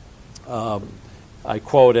 I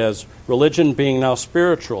quote as, "Religion being now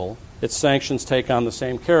spiritual, its sanctions take on the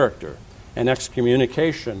same character, and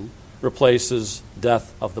excommunication replaces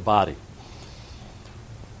death of the body."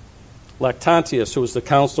 Lactantius, who was the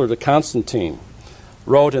counselor to Constantine,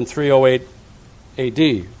 wrote in 308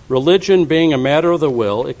 AD, "Religion being a matter of the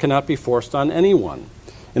will, it cannot be forced on anyone.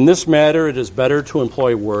 In this matter it is better to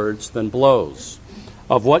employ words than blows.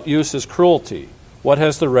 Of what use is cruelty? What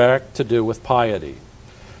has the rack to do with piety?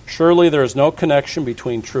 Surely there is no connection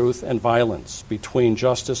between truth and violence, between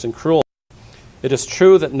justice and cruelty. It is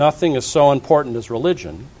true that nothing is so important as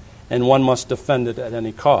religion, and one must defend it at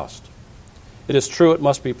any cost. It is true it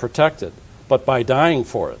must be protected, but by dying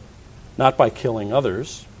for it, not by killing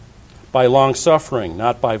others, by long suffering,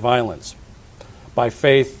 not by violence, by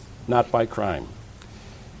faith, not by crime.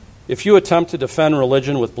 If you attempt to defend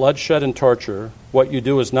religion with bloodshed and torture, what you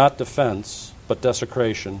do is not defense, but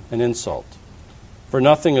desecration and insult. For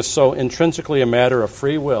nothing is so intrinsically a matter of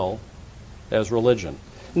free will as religion."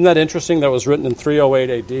 Isn't that interesting? That was written in 308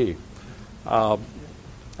 AD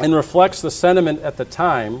and reflects the sentiment at the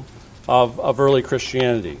time of early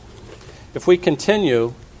Christianity. If we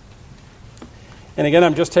continue, and again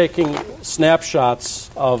I'm just taking snapshots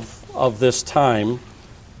of this time,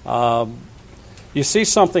 you see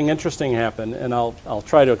something interesting happen, and I'll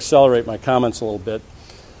try to accelerate my comments a little bit.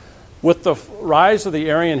 With the rise of the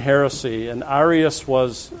Arian heresy, and Arius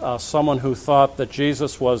was someone who thought that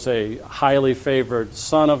Jesus was a highly favored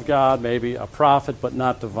son of God, maybe a prophet, but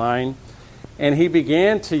not divine. And he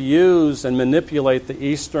began to use and manipulate the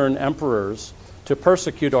Eastern emperors to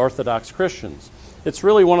persecute Orthodox Christians. It's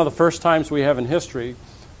really one of the first times we have in history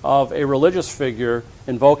of a religious figure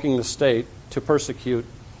invoking the state to persecute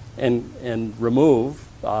and remove,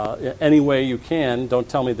 any way you can, don't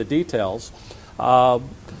tell me the details,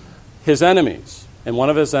 his enemies. And one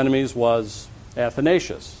of his enemies was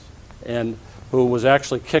Athanasius, and who was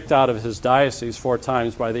actually kicked out of his diocese 4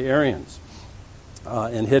 times by the Arians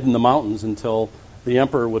and hid in the mountains until the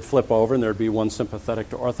emperor would flip over and there'd be one sympathetic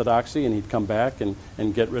to orthodoxy, and he'd come back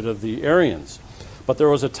and get rid of the Arians. But there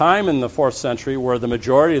was a time in the 4th century where the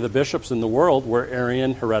majority of the bishops in the world were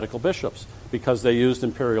Arian heretical bishops because they used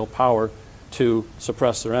imperial power to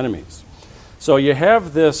suppress their enemies. So you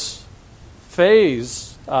have this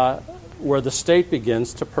phase where the state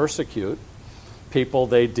begins to persecute people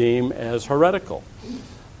they deem as heretical.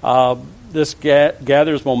 This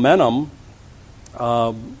gathers momentum,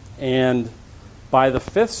 and by the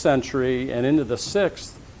 5th century and into the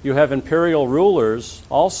 6th, you have imperial rulers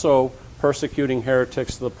also persecuting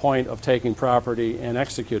heretics to the point of taking property and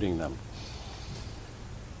executing them.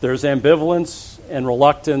 There's ambivalence and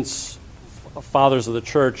reluctance, fathers of the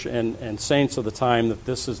church and saints of the time, that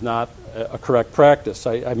this is not a correct practice.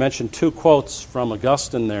 I mentioned 2 quotes from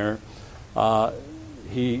Augustine there.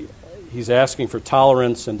 He's asking for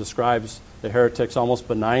tolerance and describes the heretics almost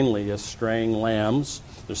benignly as straying lambs.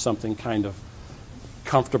 There's something kind of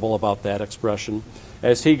comfortable about that expression.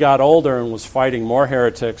 As he got older and was fighting more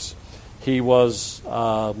heretics, he was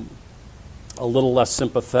a little less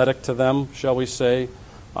sympathetic to them, shall we say,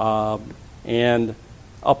 and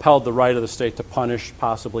upheld the right of the state to punish,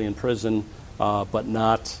 possibly in prison, but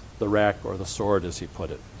not the rack or the sword, as he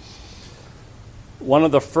put it. One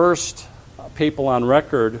of the first people on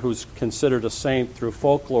record who's considered a saint through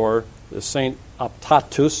folklore is Saint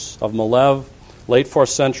Optatus of Milev, late 4th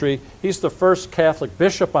century. He's the first Catholic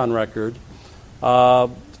bishop on record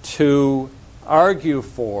to argue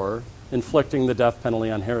for inflicting the death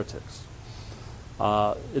penalty on heretics.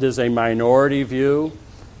 It is a minority view.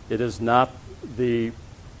 It is not the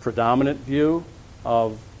predominant view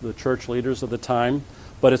of the church leaders of the time,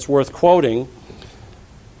 but it's worth quoting.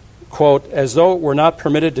 Quote, "As though it were not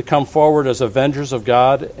permitted to come forward as avengers of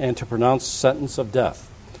God and to pronounce sentence of death.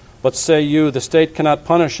 But say you, the state cannot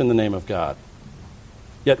punish in the name of God.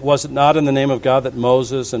 Yet was it not in the name of God that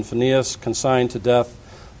Moses and Phinehas consigned to death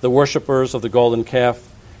the worshippers of the golden calf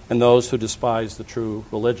and those who despise the true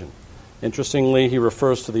religion. Interestingly, he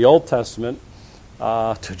refers to the Old Testament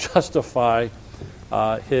to justify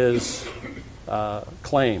his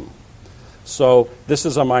claim. So this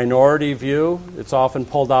is a minority view. It's often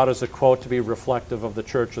pulled out as a quote to be reflective of the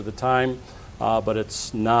church of the time, but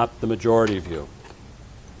it's not the majority view.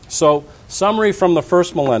 So, summary from the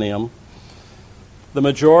first millennium: the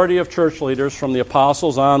majority of church leaders from the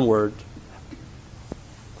apostles onward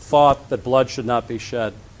thought that blood should not be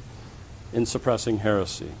shed in suppressing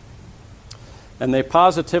heresy. And they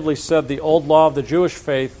positively said the old law of the Jewish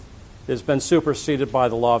faith has been superseded by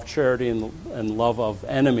the law of charity and love of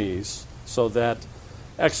enemies, so that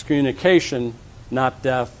excommunication, not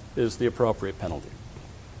death, is the appropriate penalty.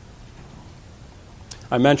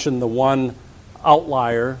 I mentioned the one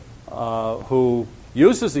outlier who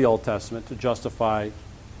uses the Old Testament to justify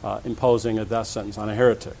imposing a death sentence on a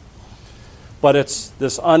heretic. But it's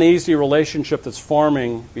this uneasy relationship that's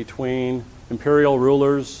forming between imperial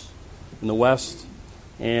rulers in the West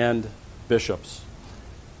and bishops.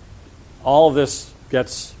 All of this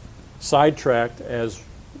gets sidetracked as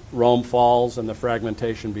Rome falls and the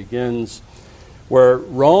fragmentation begins, where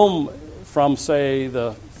Rome, from, say,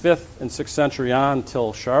 the 5th and 6th century on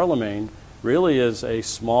till Charlemagne, really is a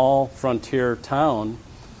small frontier town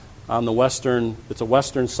on the western, it's a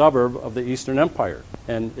western suburb of the Eastern Empire.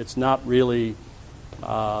 And it's not really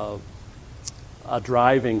a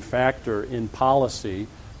driving factor in policy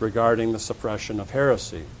regarding the suppression of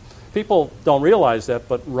heresy. People don't realize that,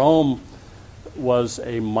 but Rome was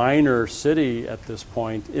a minor city at this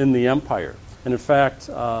point in the empire. And in fact,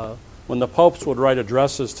 when the popes would write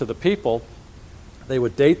addresses to the people, they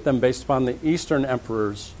would date them based upon the Eastern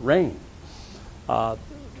emperor's reign.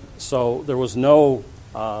 So there was no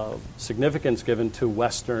significance given to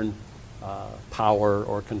Western power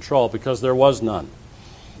or control, because there was none.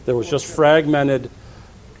 There was just fragmented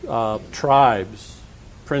tribes,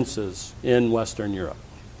 princes in Western Europe.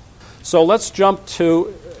 So let's jump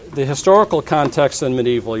to the historical context in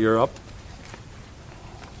medieval Europe.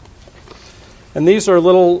 And these are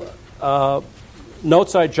little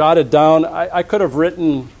notes I jotted down. I could have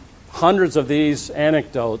written hundreds of these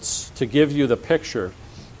anecdotes to give you the picture,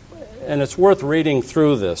 and it's worth reading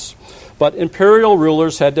through this. But imperial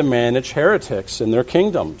rulers had to manage heretics in their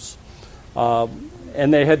kingdoms.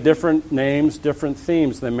 And they had different names, different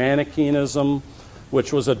themes. The Manichaeism,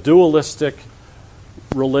 which was a dualistic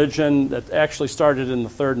religion that actually started in the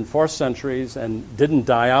 3rd and 4th centuries and didn't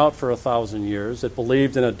die out for 1,000 years. It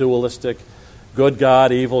believed in a dualistic good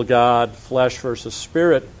God, evil God, flesh versus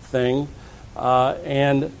spirit thing.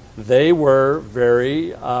 And they were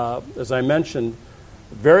very, as I mentioned,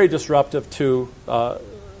 very disruptive to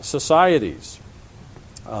societies.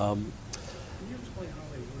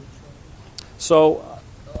 So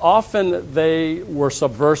often they were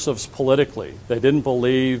subversives politically. They didn't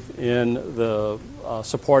believe in the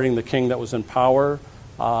supporting the king that was in power.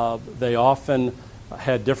 They often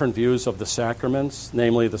had different views of the sacraments,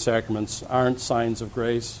 namely the sacraments aren't signs of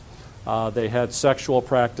grace. They had sexual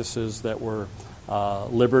practices that were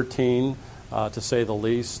libertine, to say the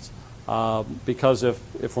least, because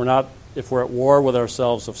if we're at war with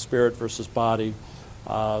ourselves of spirit versus body,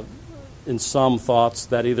 in some thoughts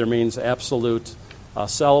that either means absolute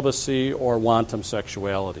celibacy or wanton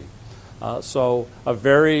sexuality. So a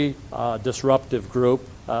very disruptive group.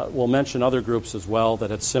 We'll mention other groups as well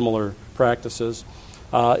that had similar practices.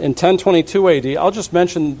 In 1022 AD, I'll just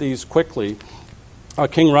mention these quickly.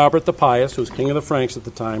 King Robert the Pious, who was king of the Franks at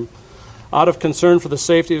the time, out of concern for the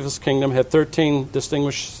safety of his kingdom, had 13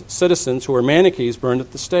 distinguished citizens who were Manichees burned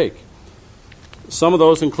at the stake. Some of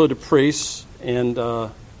those included priests and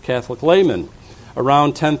Catholic laymen. Around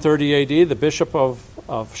 1030 AD, the bishop of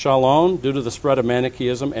Chalon, due to the spread of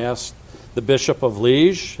Manichaeism, asked the bishop of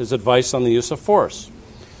Liege his advice on the use of force.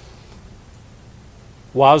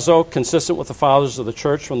 Wazo, consistent with the fathers of the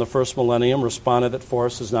church from the first millennium, responded that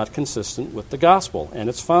force is not consistent with the gospel and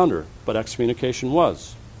its founder, but excommunication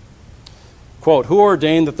was. Quote, "Who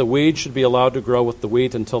ordained that the weed should be allowed to grow with the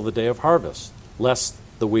wheat until the day of harvest, lest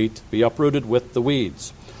the wheat be uprooted with the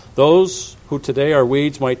weeds? Those who today are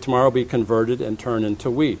weeds might tomorrow be converted and turn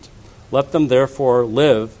into wheat. Let them therefore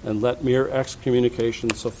live, and let mere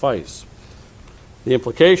excommunication suffice." The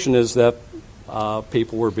implication is that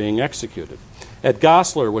people were being executed. At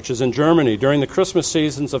Goslar, which is in Germany, during the Christmas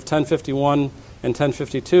seasons of 1051 and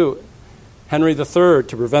 1052, Henry III,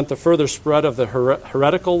 to prevent the further spread of the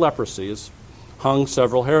heretical leprosies, hung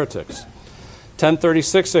several heretics.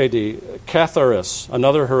 1036 AD, Catharists,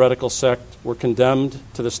 another heretical sect, were condemned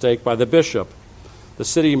to the stake by the bishop. The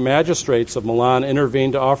city magistrates of Milan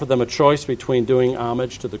intervened to offer them a choice between doing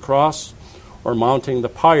homage to the cross or mounting the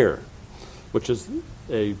pyre, which is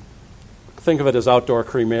think of it as outdoor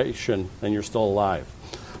cremation and you're still alive.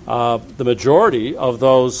 The majority of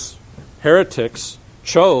those heretics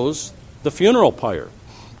chose the funeral pyre.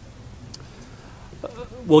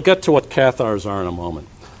 We'll get to what Cathars are in a moment.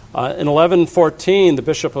 In 1114, the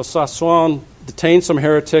Bishop of Soissons detained some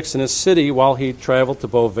heretics in his city while he traveled to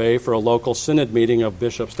Beauvais for a local synod meeting of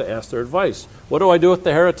bishops to ask their advice. What do I do with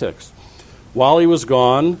the heretics? While he was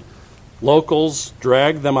gone, locals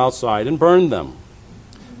dragged them outside and burned them.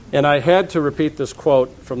 And I had to repeat this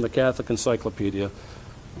quote from the Catholic Encyclopedia.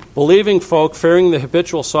 Believing folk, fearing the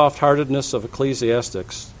habitual soft-heartedness of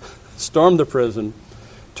ecclesiastics, stormed the prison,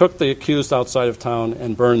 took the accused outside of town,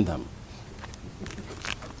 and burned them.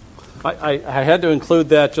 I had to include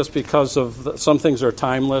that just because of some things are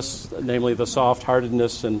timeless, namely the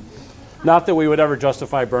soft-heartedness, and not that we would ever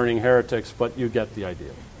justify burning heretics, but you get the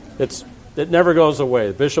idea. It never goes away.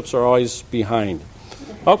 The bishops are always behind.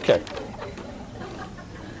 Okay.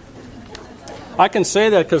 I can say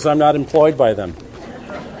that because I'm not employed by them.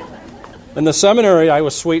 In the seminary, I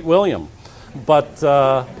was Sweet William, but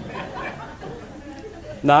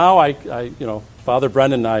now Father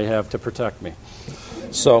Brennan and I have to protect me.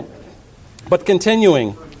 So, but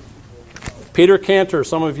continuing, Peter Cantor,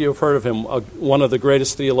 some of you have heard of him, one of the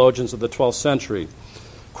greatest theologians of the 12th century.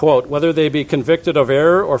 Quote, whether they be convicted of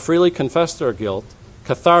error or freely confess their guilt,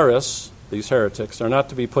 Catharists, these heretics, are not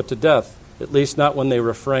to be put to death, at least not when they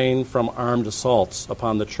refrain from armed assaults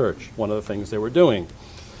upon the church, one of the things they were doing.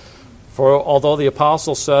 For although the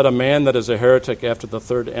apostle said, a man that is a heretic after the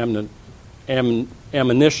third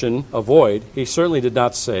admonition avoid, he certainly did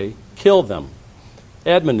not say, kill them.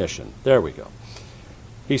 Admonition, there we go.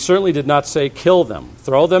 He certainly did not say, kill them.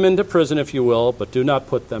 Throw them into prison if you will, but do not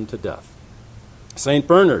put them to death. St.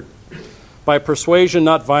 Bernard, by persuasion,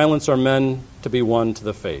 not violence, are men to be won to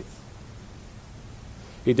the faith.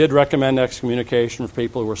 He did recommend excommunication for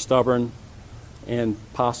people who were stubborn, and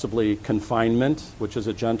possibly confinement, which is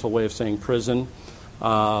a gentle way of saying prison,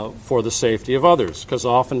 for the safety of others, because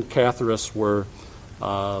often Catharists were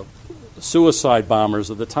suicide bombers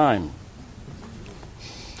of the time.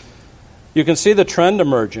 You can see the trend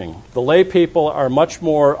emerging. The lay people are much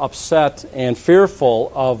more upset and fearful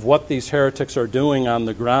of what these heretics are doing on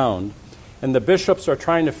the ground, and the bishops are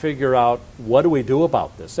trying to figure out, what do we do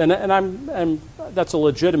about this? And that's a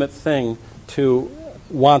legitimate thing to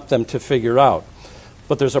want them to figure out.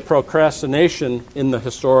 But there's a procrastination in the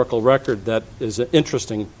historical record that is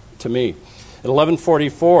interesting to me. In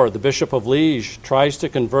 1144, the Bishop of Liege tries to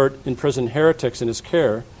convert imprisoned heretics in his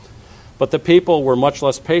care, but the people were much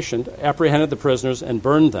less patient, apprehended the prisoners, and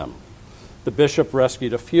burned them. The bishop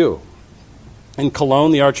rescued a few. In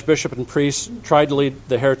Cologne, the archbishop and priests tried to lead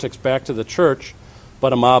the heretics back to the church,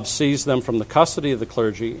 but a mob seized them from the custody of the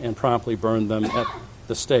clergy and promptly burned them at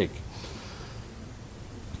the stake.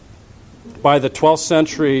 By the 12th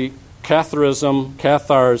century,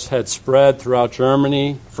 Cathars had spread throughout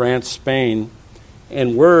Germany, France, Spain,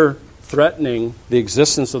 and were threatening the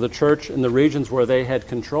existence of the church in the regions where they had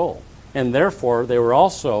control. And therefore, they were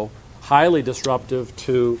also highly disruptive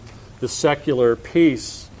to the secular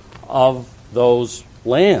peace of those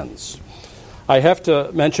lands. I have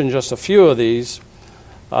to mention just a few of these.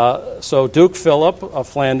 So Duke Philip of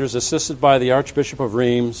Flanders, assisted by the Archbishop of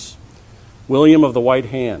Reims, William of the White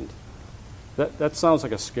Hand. That sounds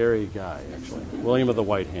like a scary guy, actually. William of the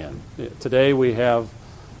White Hand. Today we have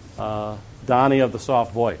Donnie of the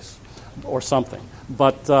Soft Voice or something.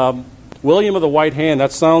 But William of the White Hand,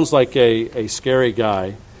 that sounds like a scary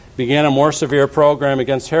guy, began a more severe program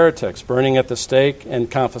against heretics, burning at the stake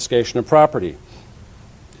and confiscation of property.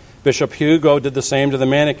 Bishop Hugo did the same to the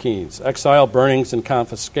Manichees, exile, burnings, and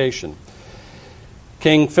confiscation.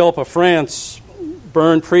 King Philip of France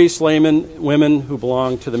burned priests, laymen, women who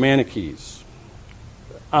belonged to the Manichees.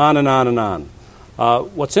 On and on and on.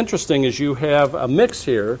 What's interesting is you have a mix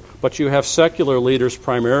here, but you have secular leaders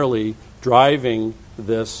primarily driving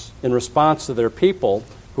this in response to their people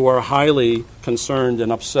who are highly concerned and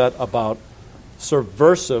upset about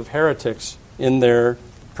subversive heretics in their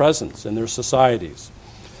presence, in their societies.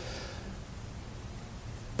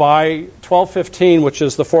 By 1215, which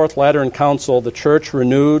is the Fourth Lateran Council, the Church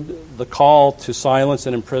renewed the call to silence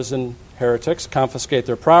and imprison heretics, confiscate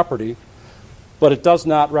their property, but it does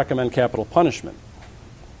not recommend capital punishment.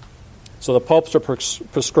 So the popes are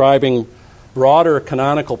prescribing broader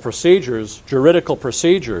canonical procedures, juridical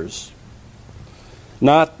procedures,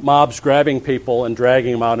 not mobs grabbing people and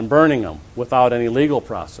dragging them out and burning them without any legal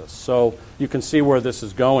process. So you can see where this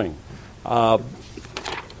is going.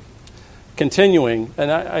 Continuing,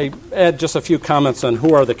 and I add just a few comments on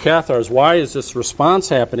who are the Cathars. Why is this response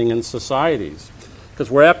happening in societies? Because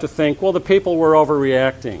we're apt to think, well, the people were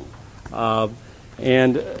overreacting.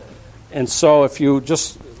 And so if you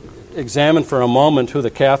just examine for a moment who the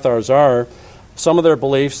Cathars are, some of their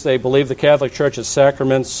beliefs, they believe the Catholic Church's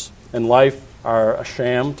sacraments and life are a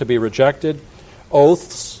sham to be rejected.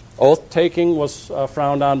 Oath-taking was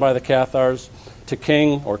frowned on by the Cathars, to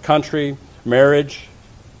king or country, marriage,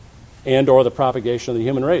 and or the propagation of the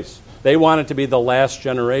human race. They wanted to be the last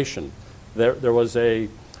generation. There was an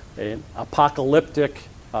apocalyptic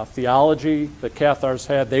theology that Cathars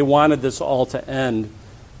had. They wanted this all to end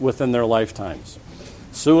within their lifetimes.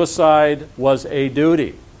 Suicide was a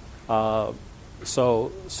duty.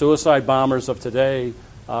 So suicide bombers of today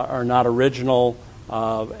are not original.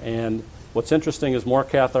 And what's interesting is more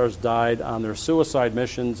Cathars died on their suicide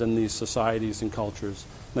missions in these societies and cultures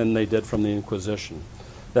than they did from the Inquisition.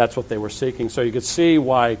 That's what they were seeking. So you could see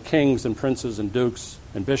why kings and princes and dukes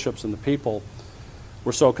and bishops and the people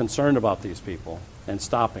were so concerned about these people and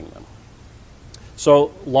stopping them.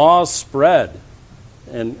 So laws spread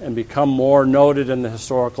and become more noted in the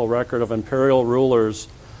historical record of imperial rulers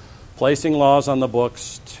placing laws on the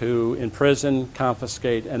books to imprison,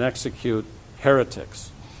 confiscate, and execute heretics.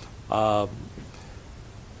 It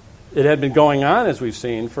had been going on, as we've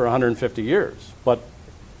seen, for 150 years, but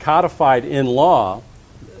codified in law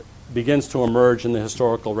begins to emerge in the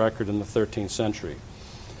historical record in the 13th century.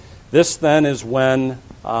 This then is when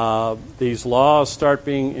these laws start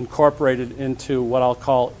being incorporated into what I'll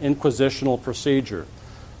call inquisitional procedure.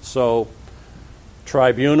 So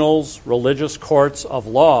tribunals, religious courts of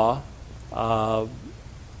law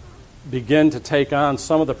begin to take on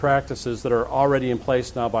some of the practices that are already in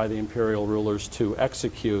place now by the imperial rulers to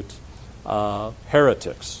execute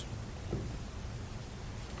heretics.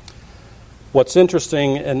 What's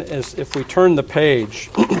interesting, and is if we turn the page,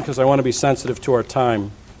 because I want to be sensitive to our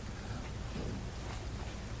time,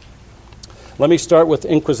 let me start with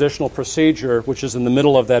inquisitional procedure, which is in the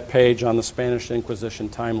middle of that page on the Spanish Inquisition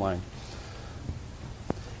timeline.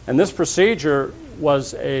 And this procedure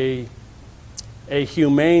was a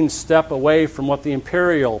humane step away from what the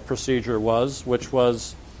imperial procedure was, which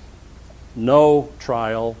was no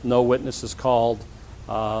trial, no witnesses called,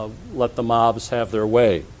 let the mobs have their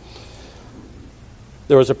way.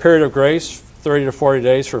 There was a period of grace, 30 to 40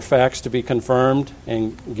 days, for facts to be confirmed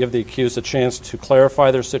and give the accused a chance to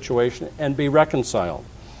clarify their situation and be reconciled.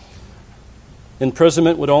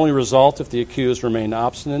 Imprisonment would only result if the accused remained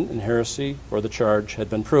obstinate in heresy or the charge had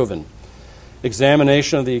been proven.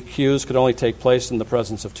 Examination of the accused could only take place in the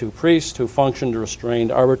presence of two priests who functioned to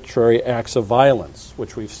restrain arbitrary acts of violence,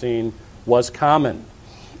 which we've seen was common.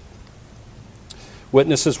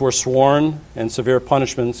 Witnesses were sworn, and severe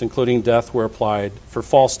punishments, including death, were applied for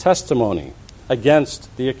false testimony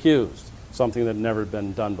against the accused, something that had never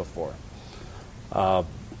been done before.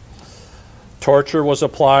 Torture was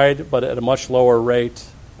applied, but at a much lower rate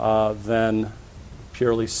than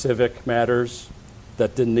purely civic matters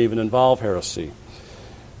that didn't even involve heresy.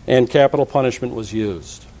 And capital punishment was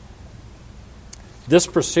used. This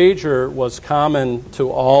procedure was common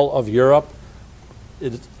to all of Europe.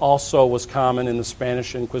 It also was common in the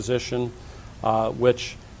Spanish Inquisition,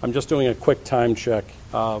 which I'm just doing a quick time check.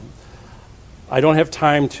 I don't have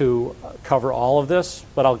time to cover all of this,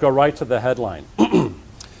 but I'll go right to the headline,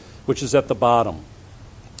 which is at the bottom.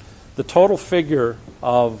 The total figure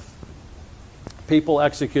of people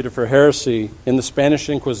executed for heresy in the Spanish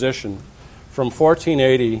Inquisition from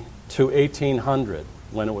 1480 to 1800,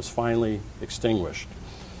 when it was finally extinguished,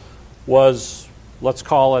 was, let's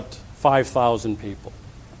call it, 5,000 people.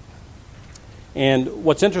 And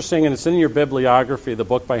what's interesting, and it's in your bibliography, the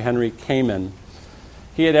book by Henry Kamen,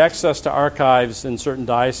 he had access to archives in certain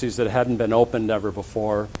dioceses that hadn't been opened ever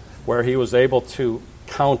before, where he was able to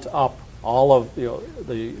count up all of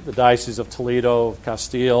the dioceses of Toledo, of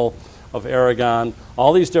Castile, of Aragon,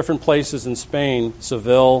 all these different places in Spain,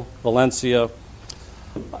 Seville, Valencia.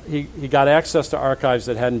 He got access to archives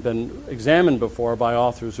that hadn't been examined before by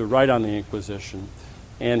authors who write on the Inquisition.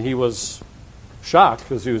 And he was shocked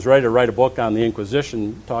because he was ready to write a book on the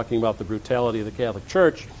Inquisition talking about the brutality of the Catholic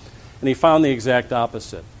Church. And he found the exact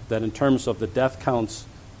opposite, that in terms of the death counts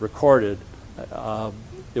recorded,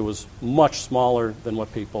 it was much smaller than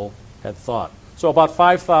what people had thought. So about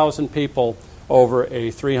 5,000 people over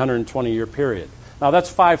a 320-year period. Now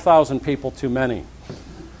that's 5,000 people too many.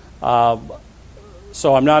 So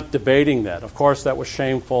I'm not debating that. Of course, that was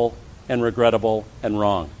shameful and regrettable and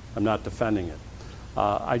wrong. I'm not defending it.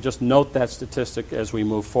 I just note that statistic as we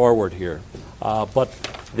move forward here. But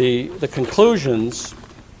the conclusions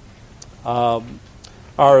are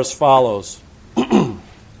are as follows.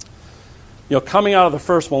 Coming out of the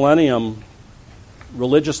first millennium,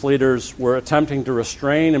 religious leaders were attempting to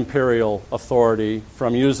restrain imperial authority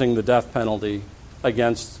from using the death penalty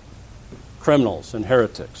against criminals and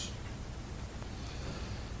heretics.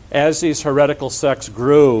 As these heretical sects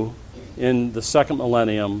grew in the second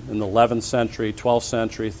millennium, in the 11th century, 12th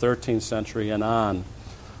century, 13th century, and on,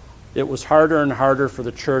 it was harder and harder for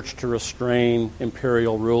the church to restrain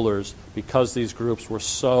imperial rulers because these groups were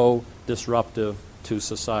so disruptive to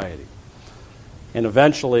society. And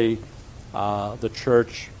eventually, the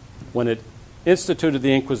church, when it instituted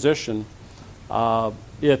the Inquisition,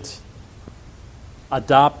 it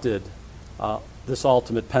adopted this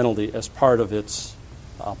ultimate penalty as part of its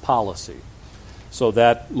policy. So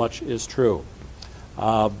that much is true.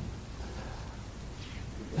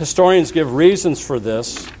 Historians give reasons for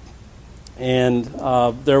this, and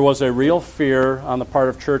there was a real fear on the part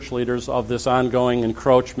of church leaders of this ongoing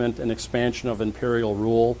encroachment and expansion of imperial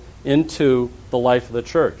rule into the life of the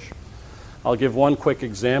church. I'll give one quick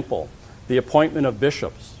example. The appointment of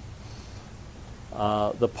bishops.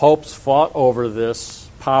 The popes fought over this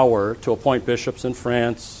power to appoint bishops in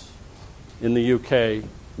France, in the UK,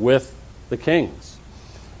 with the kings.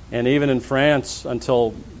 And even in France,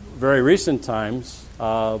 until very recent times,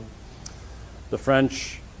 the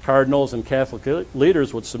French cardinals and Catholic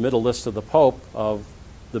leaders would submit a list to the Pope of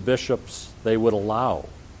the bishops they would allow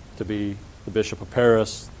to be the Bishop of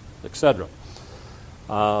Paris, etc.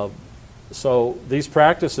 So these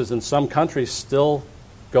practices in some countries still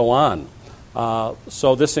go on.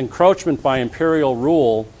 So this encroachment by imperial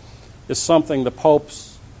rule is something the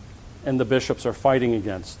popes and the bishops are fighting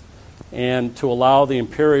against. And to allow the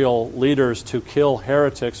imperial leaders to kill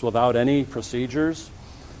heretics without any procedures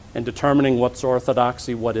and determining what's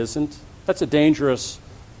orthodoxy, what isn't, that's a dangerous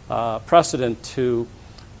precedent to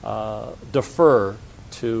defer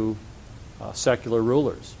to secular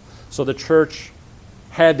rulers. So the church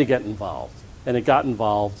had to get involved, and it got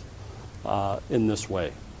involved in this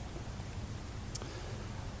way.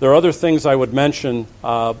 There are other things I would mention,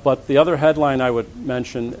 but the other headline I would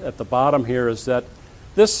mention at the bottom here is that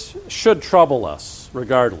this should trouble us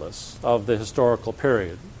regardless of the historical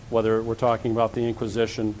period, whether we're talking about the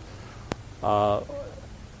Inquisition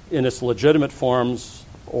in its legitimate forms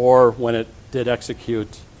or when it did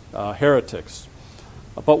execute heretics.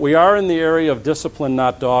 But we are in the area of discipline,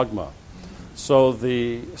 not dogma. So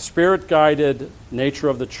the spirit-guided nature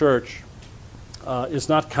of the church is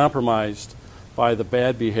not compromised by the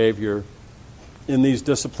bad behavior in these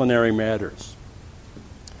disciplinary matters.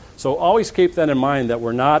 So always keep that in mind, that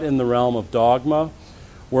we're not in the realm of dogma.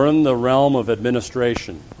 We're in the realm of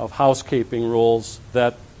administration, of housekeeping rules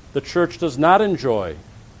that the church does not enjoy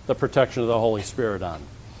the protection of the Holy Spirit on.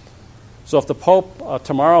 So if the Pope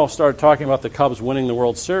tomorrow started talking about the Cubs winning the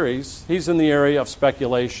World Series, he's in the area of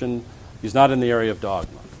speculation. He's not in the area of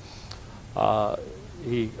dogma.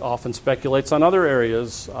 He often speculates on other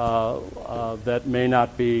areas that may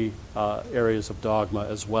not be areas of dogma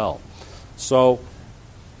as well. So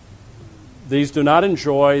these do not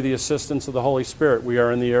enjoy the assistance of the Holy Spirit. We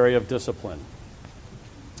are in the area of discipline.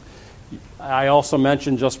 I also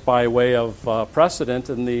mentioned, just by way of precedent,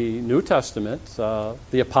 in the New Testament,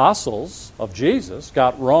 the apostles of Jesus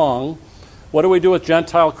got wrong. What do we do with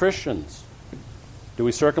Gentile Christians? Do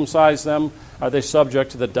we circumcise them? Are they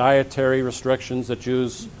subject to the dietary restrictions that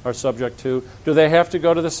Jews are subject to? Do they have to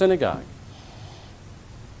go to the synagogue?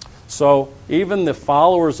 So even the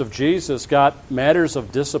followers of Jesus got matters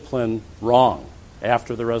of discipline wrong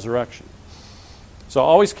after the resurrection. So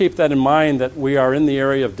always keep that in mind, that we are in the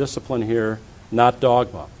area of discipline here, not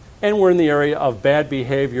dogma. And we're in the area of bad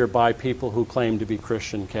behavior by people who claim to be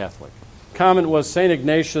Christian Catholic. Comment was, St.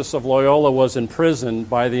 Ignatius of Loyola was imprisoned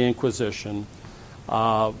by the Inquisition.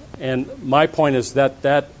 And my point is that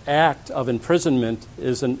that act of imprisonment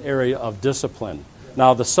is an area of discipline.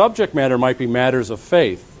 Now, the subject matter might be matters of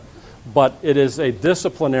faith, but it is a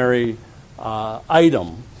disciplinary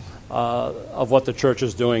item of what the church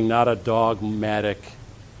is doing, not a dogmatic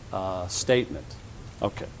statement.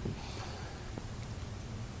 Okay.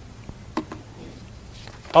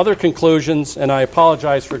 Other conclusions, and I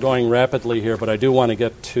apologize for going rapidly here, but I do want to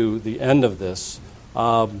get to the end of this.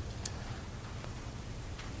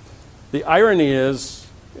 The irony is,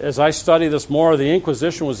 as I study this more, the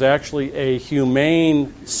Inquisition was actually a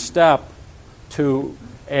humane step to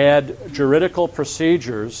add juridical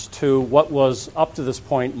procedures to what was, up to this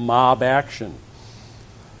point, mob action.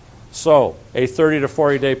 So, a 30 to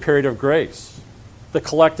 40-day period of grace, the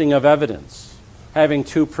collecting of evidence, having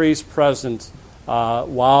two priests present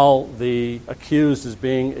while the accused is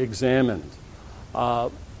being examined,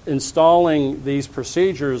 installing these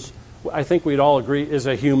procedures, I think we'd all agree, is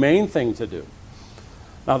a humane thing to do.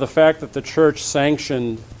 Now, the fact that the church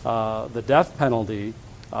sanctioned the death penalty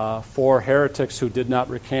for heretics who did not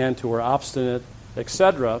recant, who were obstinate,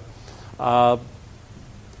 etc.,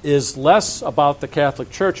 is less about the Catholic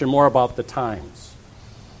Church and more about the times.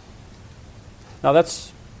 Now,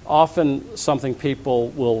 that's often something people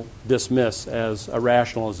will dismiss as a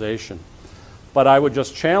rationalization. But I would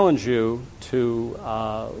just challenge you to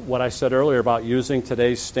what I said earlier about using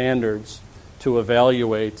today's standards to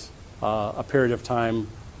evaluate a period of time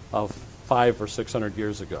of 500 or 600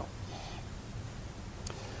 years ago.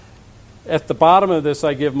 At the bottom of this,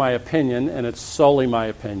 I give my opinion, and it's solely my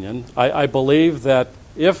opinion. I believe that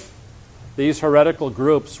if these heretical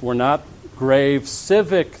groups were not grave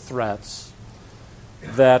civic threats,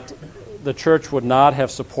 that the church would not have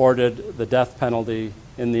supported the death penalty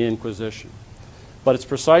in the Inquisition. But it's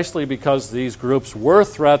precisely because these groups were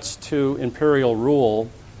threats to imperial rule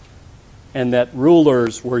and that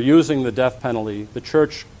rulers were using the death penalty, the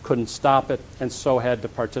church couldn't stop it and so had to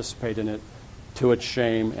participate in it to its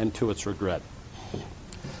shame and to its regret.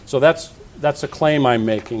 So that's a claim I'm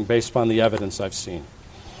making based upon the evidence I've seen.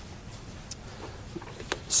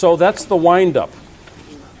 So that's the wind-up.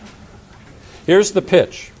 Here's the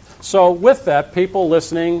pitch. So with that, people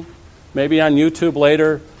listening, maybe on YouTube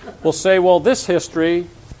later, will say, well, this history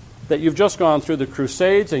that you've just gone through, the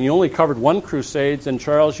Crusades, and you only covered one Crusades, and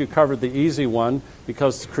Charles, you covered the easy one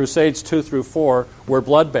because Crusades 2 through 4 were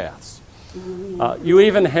bloodbaths. You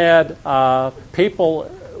even had people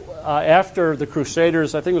after the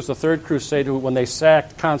Crusaders, I think it was the Third Crusade, when they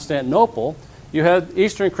sacked Constantinople, you had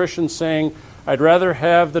Eastern Christians saying, I'd rather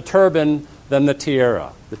have the turban than the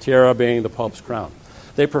tiara being the Pope's crown.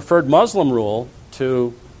 They preferred Muslim rule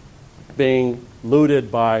to being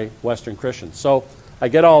looted by Western Christians. So I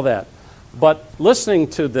get all that. But listening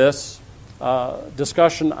to this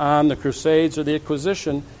discussion on the Crusades or the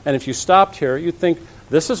Inquisition, and if you stopped here, you'd think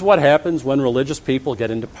this is what happens when religious people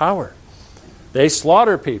get into power. They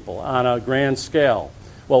slaughter people on a grand scale.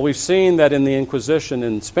 Well, we've seen that in the Inquisition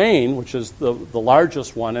in Spain, which is the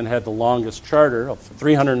largest one and had the longest charter of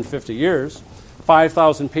 350 years,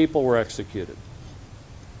 5,000 people were executed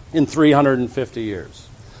in 350 years.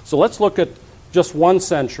 So let's look at just 1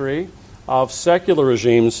 century of secular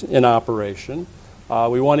regimes in operation.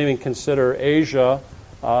 We won't even consider Asia,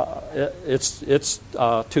 its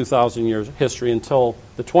 2,000 years history until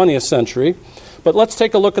the 20th century. But let's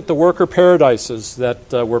take a look at the worker paradises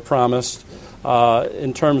that were promised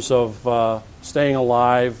in terms of staying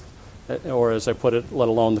alive, or as I put it, let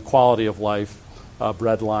alone the quality of life,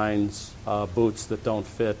 bread lines, boots that don't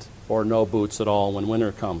fit, or no boots at all when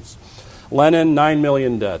winter comes. Lenin, 9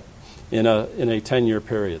 million dead in a 10-year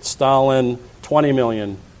period. Stalin, 20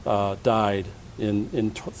 million died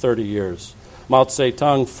in 30 years. Mao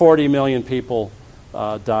Zedong, 40 million people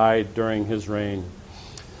died during his reign.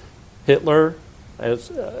 Hitler,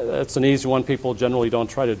 it's an easy one. People generally don't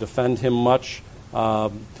try to defend him much.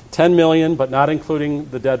 10 million, but not including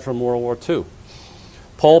the dead from World War II.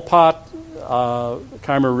 Pol Pot,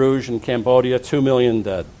 Khmer Rouge in Cambodia, 2 million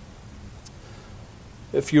dead.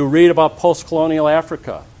 If you read about post-colonial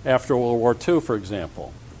Africa after World War II, for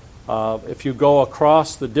example, if you go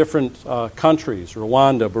across the different countries,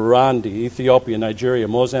 Rwanda, Burundi, Ethiopia, Nigeria,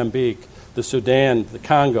 Mozambique, the Sudan, the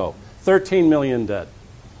Congo, 13 million dead.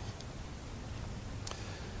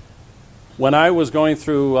 When I was going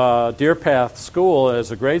through Deer Path School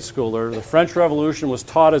as a grade schooler, the French Revolution was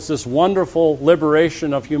taught as this wonderful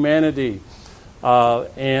liberation of humanity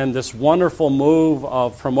and this wonderful move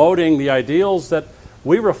of promoting the ideals that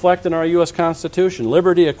we reflect in our U.S. Constitution: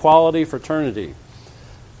 liberty, equality, fraternity.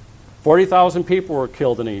 40,000 people were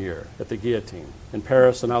killed in a year at the guillotine in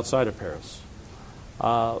Paris and outside of Paris.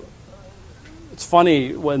 It's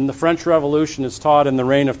funny, when the French Revolution is taught in the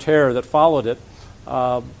Reign of Terror that followed it,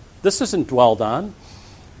 this isn't dwelled on.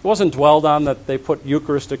 It wasn't dwelled on that they put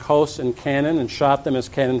Eucharistic hosts in cannon and shot them as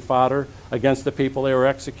cannon fodder against the people they were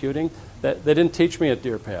executing. They didn't teach me at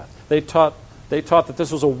Deer Path. They taught that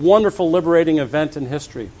this was a wonderful liberating event in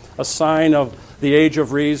history, a sign of the age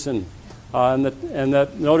of reason. And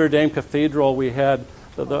that Notre Dame Cathedral, we had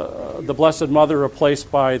the Blessed Mother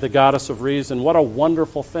replaced by the Goddess of Reason. What a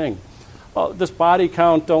wonderful thing. This body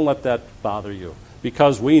count, don't let that bother you,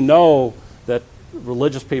 because we know that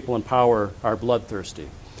religious people in power are bloodthirsty.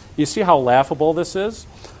 You see how laughable this is?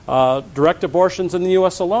 Direct abortions in the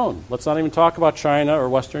U.S. alone, let's not even talk about China or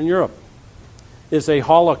Western Europe, is a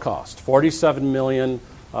holocaust. 47 million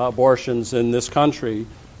abortions in this country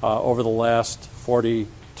over the last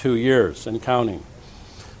 42 years and counting.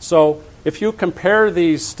 So if you compare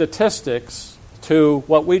these statistics to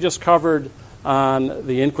what we just covered on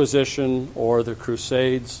the Inquisition or the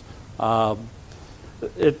Crusades,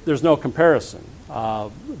 there's no comparison.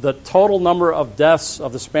 The total number of deaths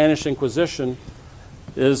of the Spanish Inquisition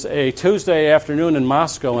is a Tuesday afternoon in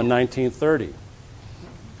Moscow in 1930.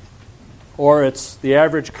 Or it's the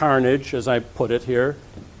average carnage, as I put it here,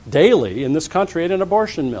 daily in this country at an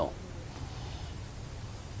abortion mill.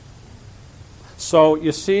 So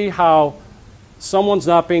you see how someone's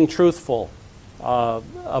not being truthful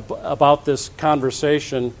about this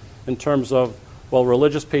conversation in terms of, well,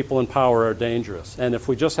 religious people in power are dangerous. And if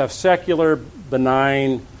we just have secular,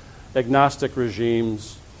 benign, agnostic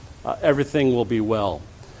regimes, everything will be well.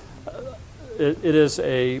 It is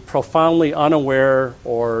a profoundly unaware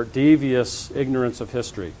or devious ignorance of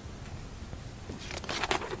history.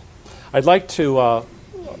 I'd like to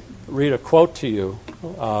read a quote to you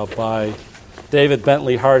by David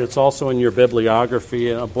Bentley Hart. It's also in your bibliography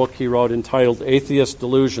in a book he wrote entitled Atheist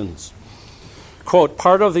Delusions. Quote,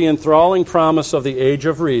 "Part of the enthralling promise of the Age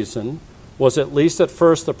of Reason was at least at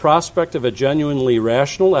first the prospect of a genuinely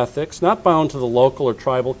rational ethics, not bound to the local or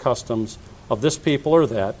tribal customs of this people or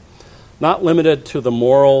that, not limited to the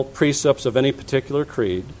moral precepts of any particular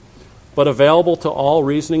creed, but available to all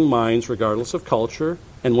reasoning minds regardless of culture,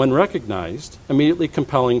 and when recognized, immediately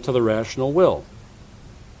compelling to the rational will.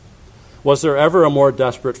 Was there ever a more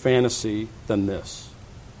desperate fantasy than this?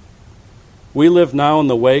 We live now in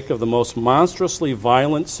the wake of the most monstrously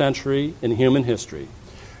violent century in human history,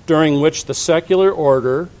 during which the secular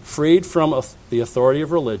order, freed from the authority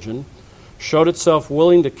of religion, showed itself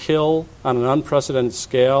willing to kill on an unprecedented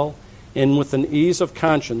scale and with an ease of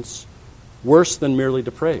conscience worse than merely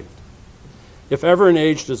depraved. If ever an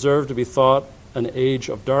age deserved to be thought an age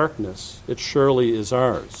of darkness, it surely is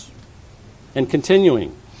ours." And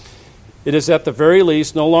continuing, "It is at the very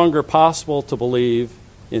least no longer possible to believe,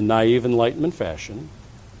 in naive Enlightenment fashion,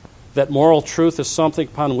 that moral truth is something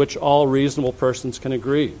upon which all reasonable persons can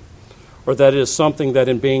agree, or that it is something that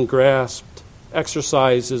in being grasped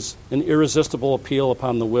exercises an irresistible appeal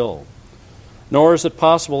upon the will. Nor is it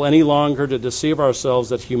possible any longer to deceive ourselves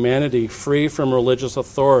that humanity, free from religious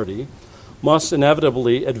authority, must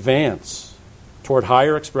inevitably advance toward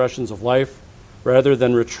higher expressions of life rather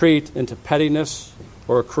than retreat into pettiness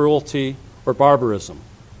or cruelty or barbarism.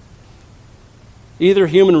 Either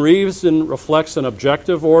human reason reflects an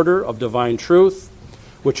objective order of divine truth,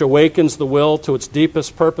 which awakens the will to its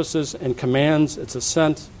deepest purposes and commands its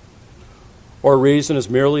assent, or reason is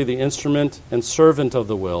merely the instrument and servant of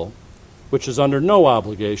the will, which is under no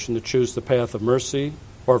obligation to choose the path of mercy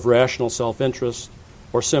or of rational self-interest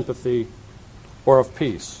or sympathy or of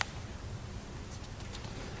peace."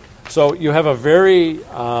 So you have a very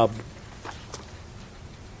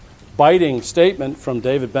biting statement from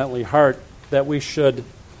David Bentley Hart that we should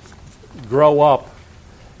grow up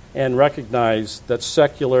and recognize that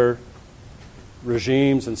secular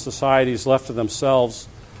regimes and societies left to themselves,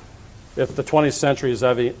 if the 20th century is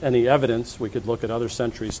any evidence, we could look at other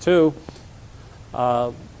centuries too,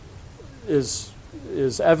 is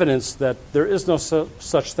evidence that there is no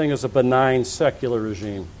such thing as a benign secular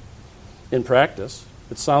regime in practice.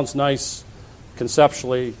 It sounds nice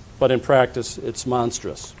conceptually, but in practice it's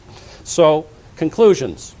monstrous. So,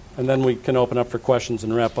 conclusions, and then we can open up for questions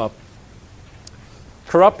and wrap up.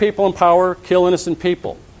 Corrupt people in power kill innocent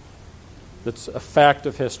people. That's a fact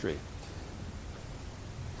of history.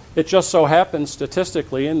 It just so happens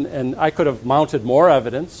statistically, and I could have mounted more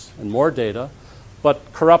evidence and more data, but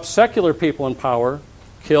corrupt secular people in power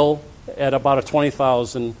kill at about a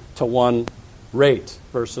 20,000 to 1 rate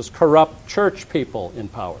versus corrupt church people in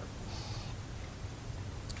power.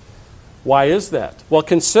 Why is that? Well,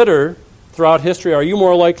 consider throughout history, are you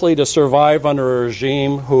more likely to survive under a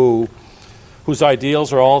regime whose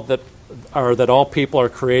ideals are that all people are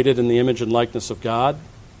created in the image and likeness of God?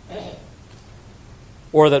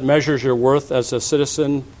 Or that measures your worth as a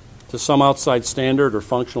citizen to some outside standard or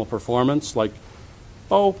functional performance, like,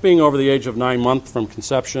 being over the age of 9 months from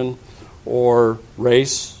conception, or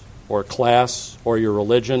race, or class, or your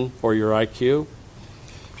religion, or your IQ?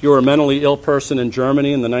 If you were a mentally ill person in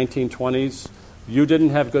Germany in the 1920s, you didn't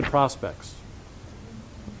have good prospects.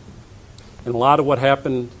 And a lot of what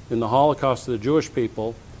happened in the Holocaust to the Jewish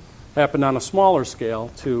people happened on a smaller scale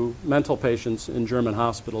to mental patients in German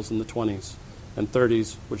hospitals in the 20s and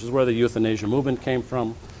 30s, which is where the euthanasia movement came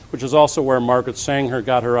from, which is also where Margaret Sanger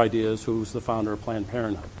got her ideas, who's the founder of Planned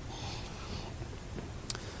Parenthood.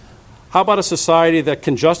 How about a society that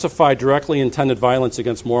can justify directly intended violence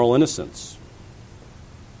against moral innocence?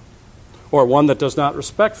 Or one that does not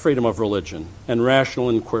respect freedom of religion and rational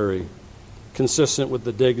inquiry, consistent with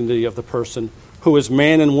the dignity of the person who is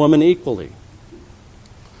man and woman equally?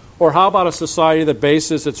 Or how about a society that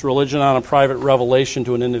bases its religion on a private revelation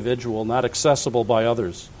to an individual, not accessible by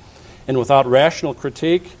others, and without rational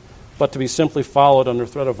critique, but to be simply followed under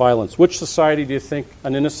threat of violence? Which society do you think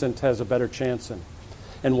an innocent has a better chance in?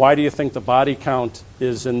 And why do you think the body count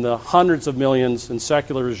is in the hundreds of millions in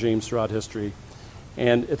secular regimes throughout history,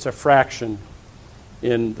 and it's a fraction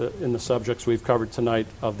in the subjects we've covered tonight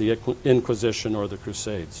of the Inquisition or the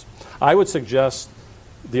Crusades? I would suggest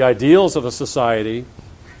the ideals of a society,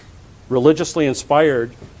 religiously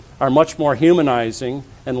inspired, are much more humanizing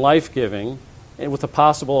and life-giving, and with the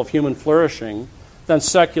possible of human flourishing, than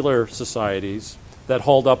secular societies that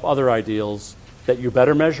hold up other ideals that you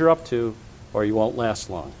better measure up to or you won't last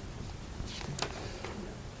long.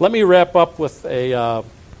 Let me wrap up with or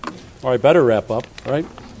I better wrap up, right?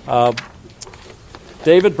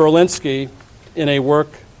 David Berlinski, in a work,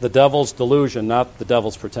 The Devil's Delusion, not The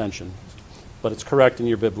Devil's Pretension, but it's correct in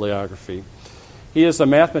your bibliography. He is a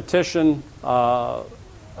mathematician.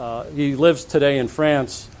 He lives today in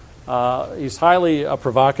France. He's highly a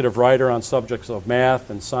provocative writer on subjects of math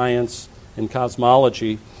and science and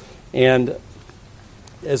cosmology. And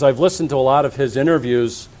as I've listened to a lot of his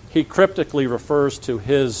interviews, he cryptically refers to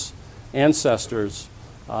his ancestors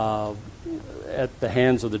at the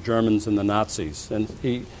hands of the Germans and the Nazis. And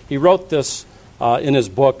he wrote this in his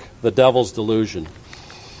book, The Devil's Delusion.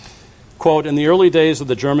 Quote, "In the early days of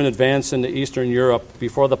the German advance into Eastern Europe,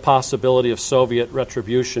 before the possibility of Soviet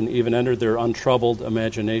retribution even entered their untroubled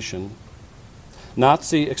imagination,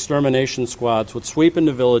 Nazi extermination squads would sweep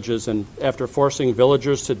into villages and, after forcing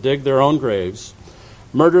villagers to dig their own graves,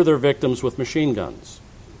 murder their victims with machine guns.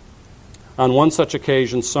 On one such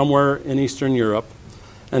occasion, somewhere in Eastern Europe,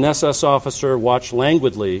 an SS officer watched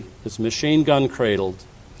languidly, his machine gun cradled,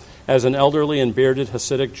 as an elderly and bearded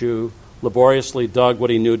Hasidic Jew laboriously dug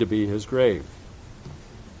what he knew to be his grave.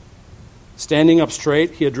 Standing up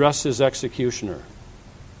straight, he addressed his executioner.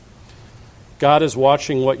 'God is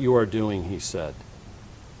watching what you are doing,' he said.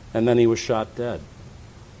 And then he was shot dead.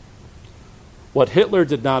 What Hitler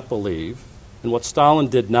did not believe, and what Stalin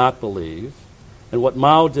did not believe, and what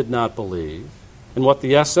Mao did not believe, and what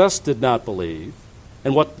the SS did not believe,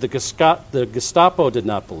 and what the Gestapo did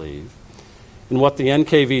not believe, and what the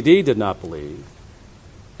NKVD did not believe,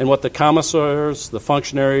 and what the commissars, the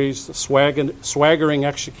functionaries, the swaggering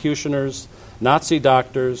executioners, Nazi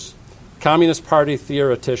doctors, Communist Party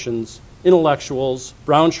theoreticians, intellectuals,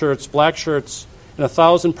 brown shirts, black shirts, and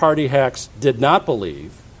 1,000 party hacks did not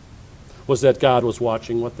believe was that God was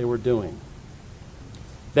watching what they were doing.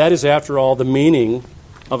 That is, after all, the meaning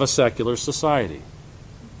of a secular society."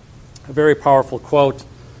 A very powerful quote.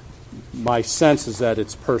 My sense is that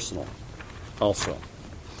it's personal also.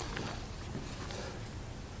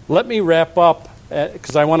 Let me wrap up,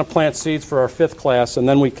 because I want to plant seeds for our fifth class, and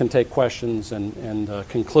then we can take questions and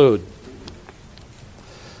conclude.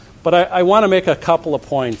 But I want to make a couple of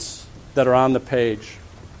points that are on the page.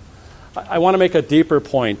 I want to make a deeper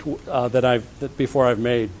point before I've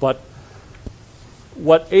made. But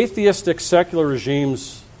what atheistic secular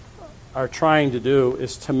regimes are trying to do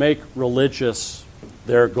is to make religious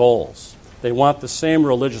their goals. They want the same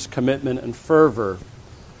religious commitment and fervor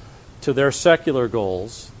to their secular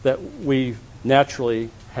goals that we naturally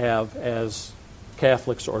have as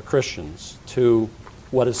Catholics or Christians to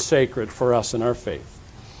what is sacred for us in our faith.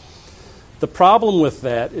 The problem with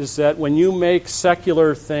that is that when you make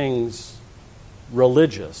secular things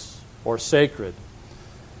religious or sacred,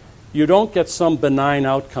 you don't get some benign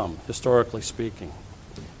outcome, historically speaking.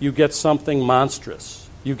 You get something monstrous.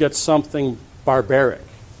 You get something barbaric.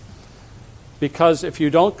 Because if you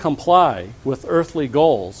don't comply with earthly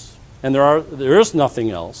goals, and there is nothing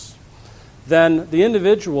else, then the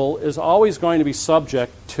individual is always going to be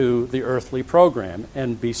subject to the earthly program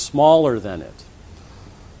and be smaller than it.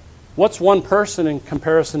 What's one person in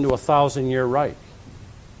comparison to a 1,000-year Reich?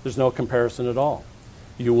 There's no comparison at all.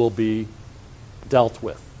 You will be dealt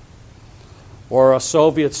with. Or a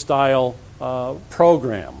Soviet-style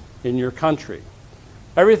program in your country.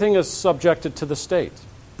 Everything is subjected to the state.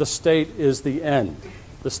 The state is the end.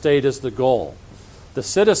 The state is the goal. The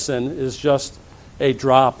citizen is just a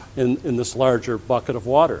drop in this larger bucket of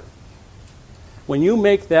water. When you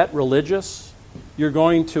make that religious, you're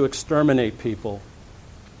going to exterminate people.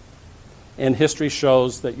 And history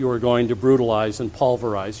shows that you are going to brutalize and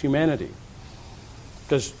pulverize humanity.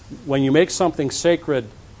 Because when you make something sacred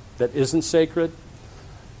that isn't sacred,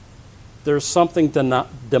 there's something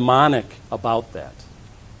demonic about that,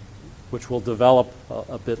 which we'll develop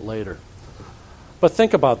a bit later. But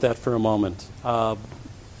think about that for a moment.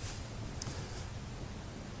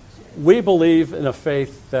 We believe in a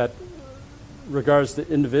faith that regards the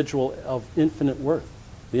individual of infinite worth.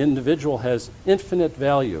 The individual has infinite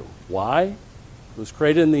value. Why? It was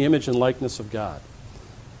created in the image and likeness of God.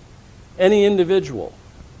 Any individual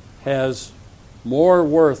has more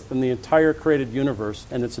worth than the entire created universe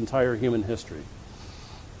and its entire human history.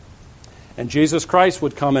 And Jesus Christ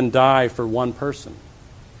would come and die for one person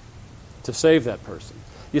to save that person.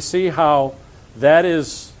 You see how that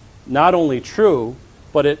is not only true,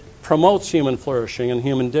 but it promotes human flourishing and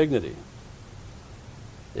human dignity.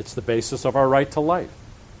 It's the basis of our right to life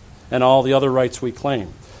and all the other rights we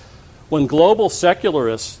claim. When global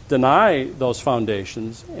secularists deny those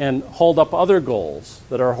foundations and hold up other goals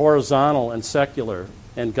that are horizontal and secular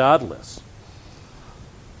and godless,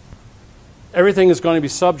 everything is going to be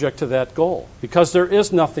subject to that goal because there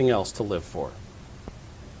is nothing else to live for.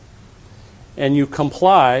 And you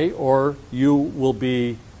comply or you will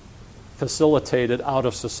be facilitated out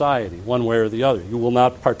of society, one way or the other. You will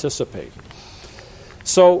not participate.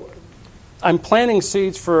 So I'm planting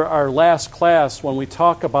seeds for our last class when we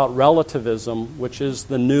talk about relativism, which is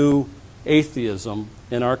the new atheism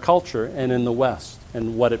in our culture and in the West,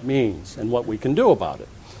 and what it means and what we can do about it.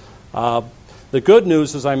 The good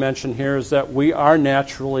news, as I mentioned here, is that we are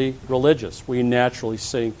naturally religious. We naturally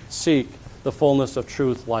seek the fullness of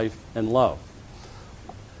truth, life, and love.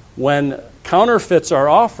 When counterfeits are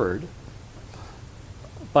offered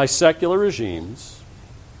by secular regimes,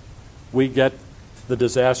 we get the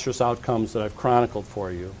disastrous outcomes that I've chronicled for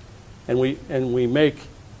you. And we make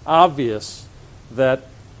obvious that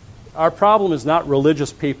our problem is not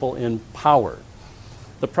religious people in power.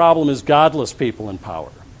 The problem is godless people in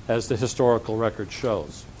power, as the historical record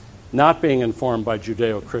shows. Not being informed by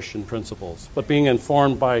Judeo-Christian principles, but being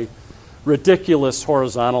informed by ridiculous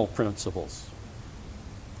horizontal principles.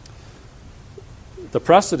 The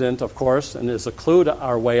precedent, of course, and is a clue to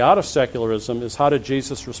our way out of secularism, is how did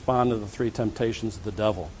Jesus respond to the three temptations of the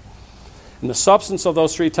devil? And the substance of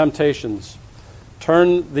those three temptations: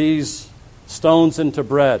 turn these stones into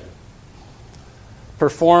bread,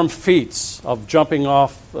 perform feats of jumping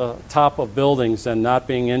off the top of buildings and not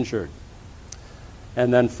being injured,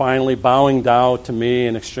 and then finally bowing down to me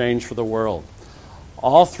in exchange for the world.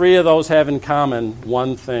 All three of those have in common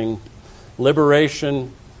one thing: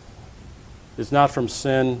 liberation is not from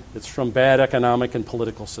sin, it's from bad economic and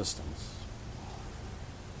political systems.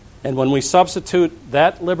 And when we substitute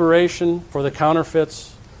that liberation for the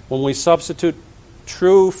counterfeits, when we substitute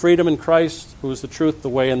true freedom in Christ, who is the truth, the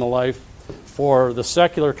way, and the life, for the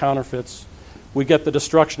secular counterfeits, we get the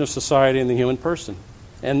destruction of society and the human person.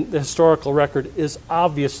 And the historical record is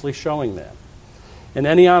obviously showing that. And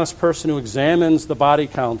any honest person who examines the body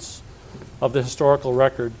counts of the historical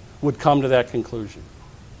record would come to that conclusion.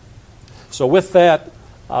 So with that,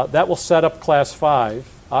 that will set up Class 5.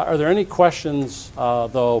 Are there any questions,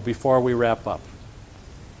 though, before we wrap up?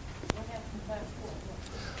 What happened to Class 4?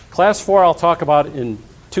 Class 4 I'll talk about in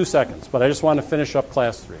 2 seconds, but I just want to finish up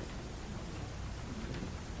Class 3.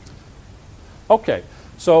 Okay,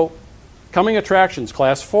 so coming attractions,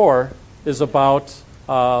 Class 4 is about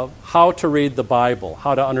how to read the Bible,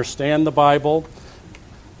 how to understand the Bible,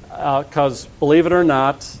 because believe it or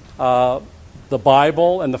not, the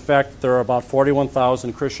Bible and the fact that there are about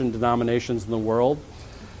 41,000 Christian denominations in the world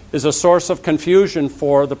is a source of confusion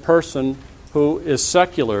for the person who is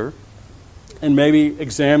secular and maybe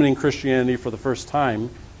examining Christianity for the first time.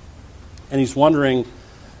 And he's wondering,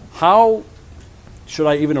 how should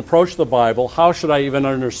I even approach the Bible? How should I even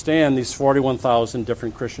understand these 41,000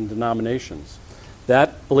 different Christian denominations?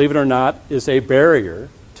 That, believe it or not, is a barrier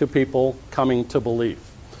to people coming to belief.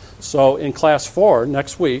 So in Class 4,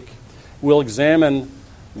 next week, we'll examine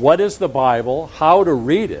what is the Bible, how to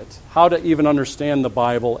read it, how to even understand the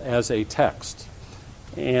Bible as a text.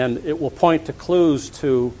 And it will point to clues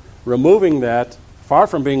to removing that, far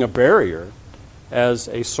from being a barrier, as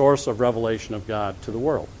a source of revelation of God to the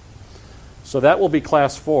world. So that will be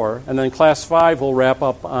Class 4. And then Class 5 will wrap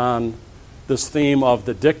up on this theme of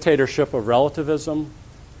the dictatorship of relativism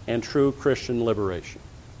and true Christian liberation.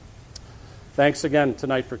 Thanks again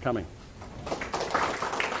tonight for coming.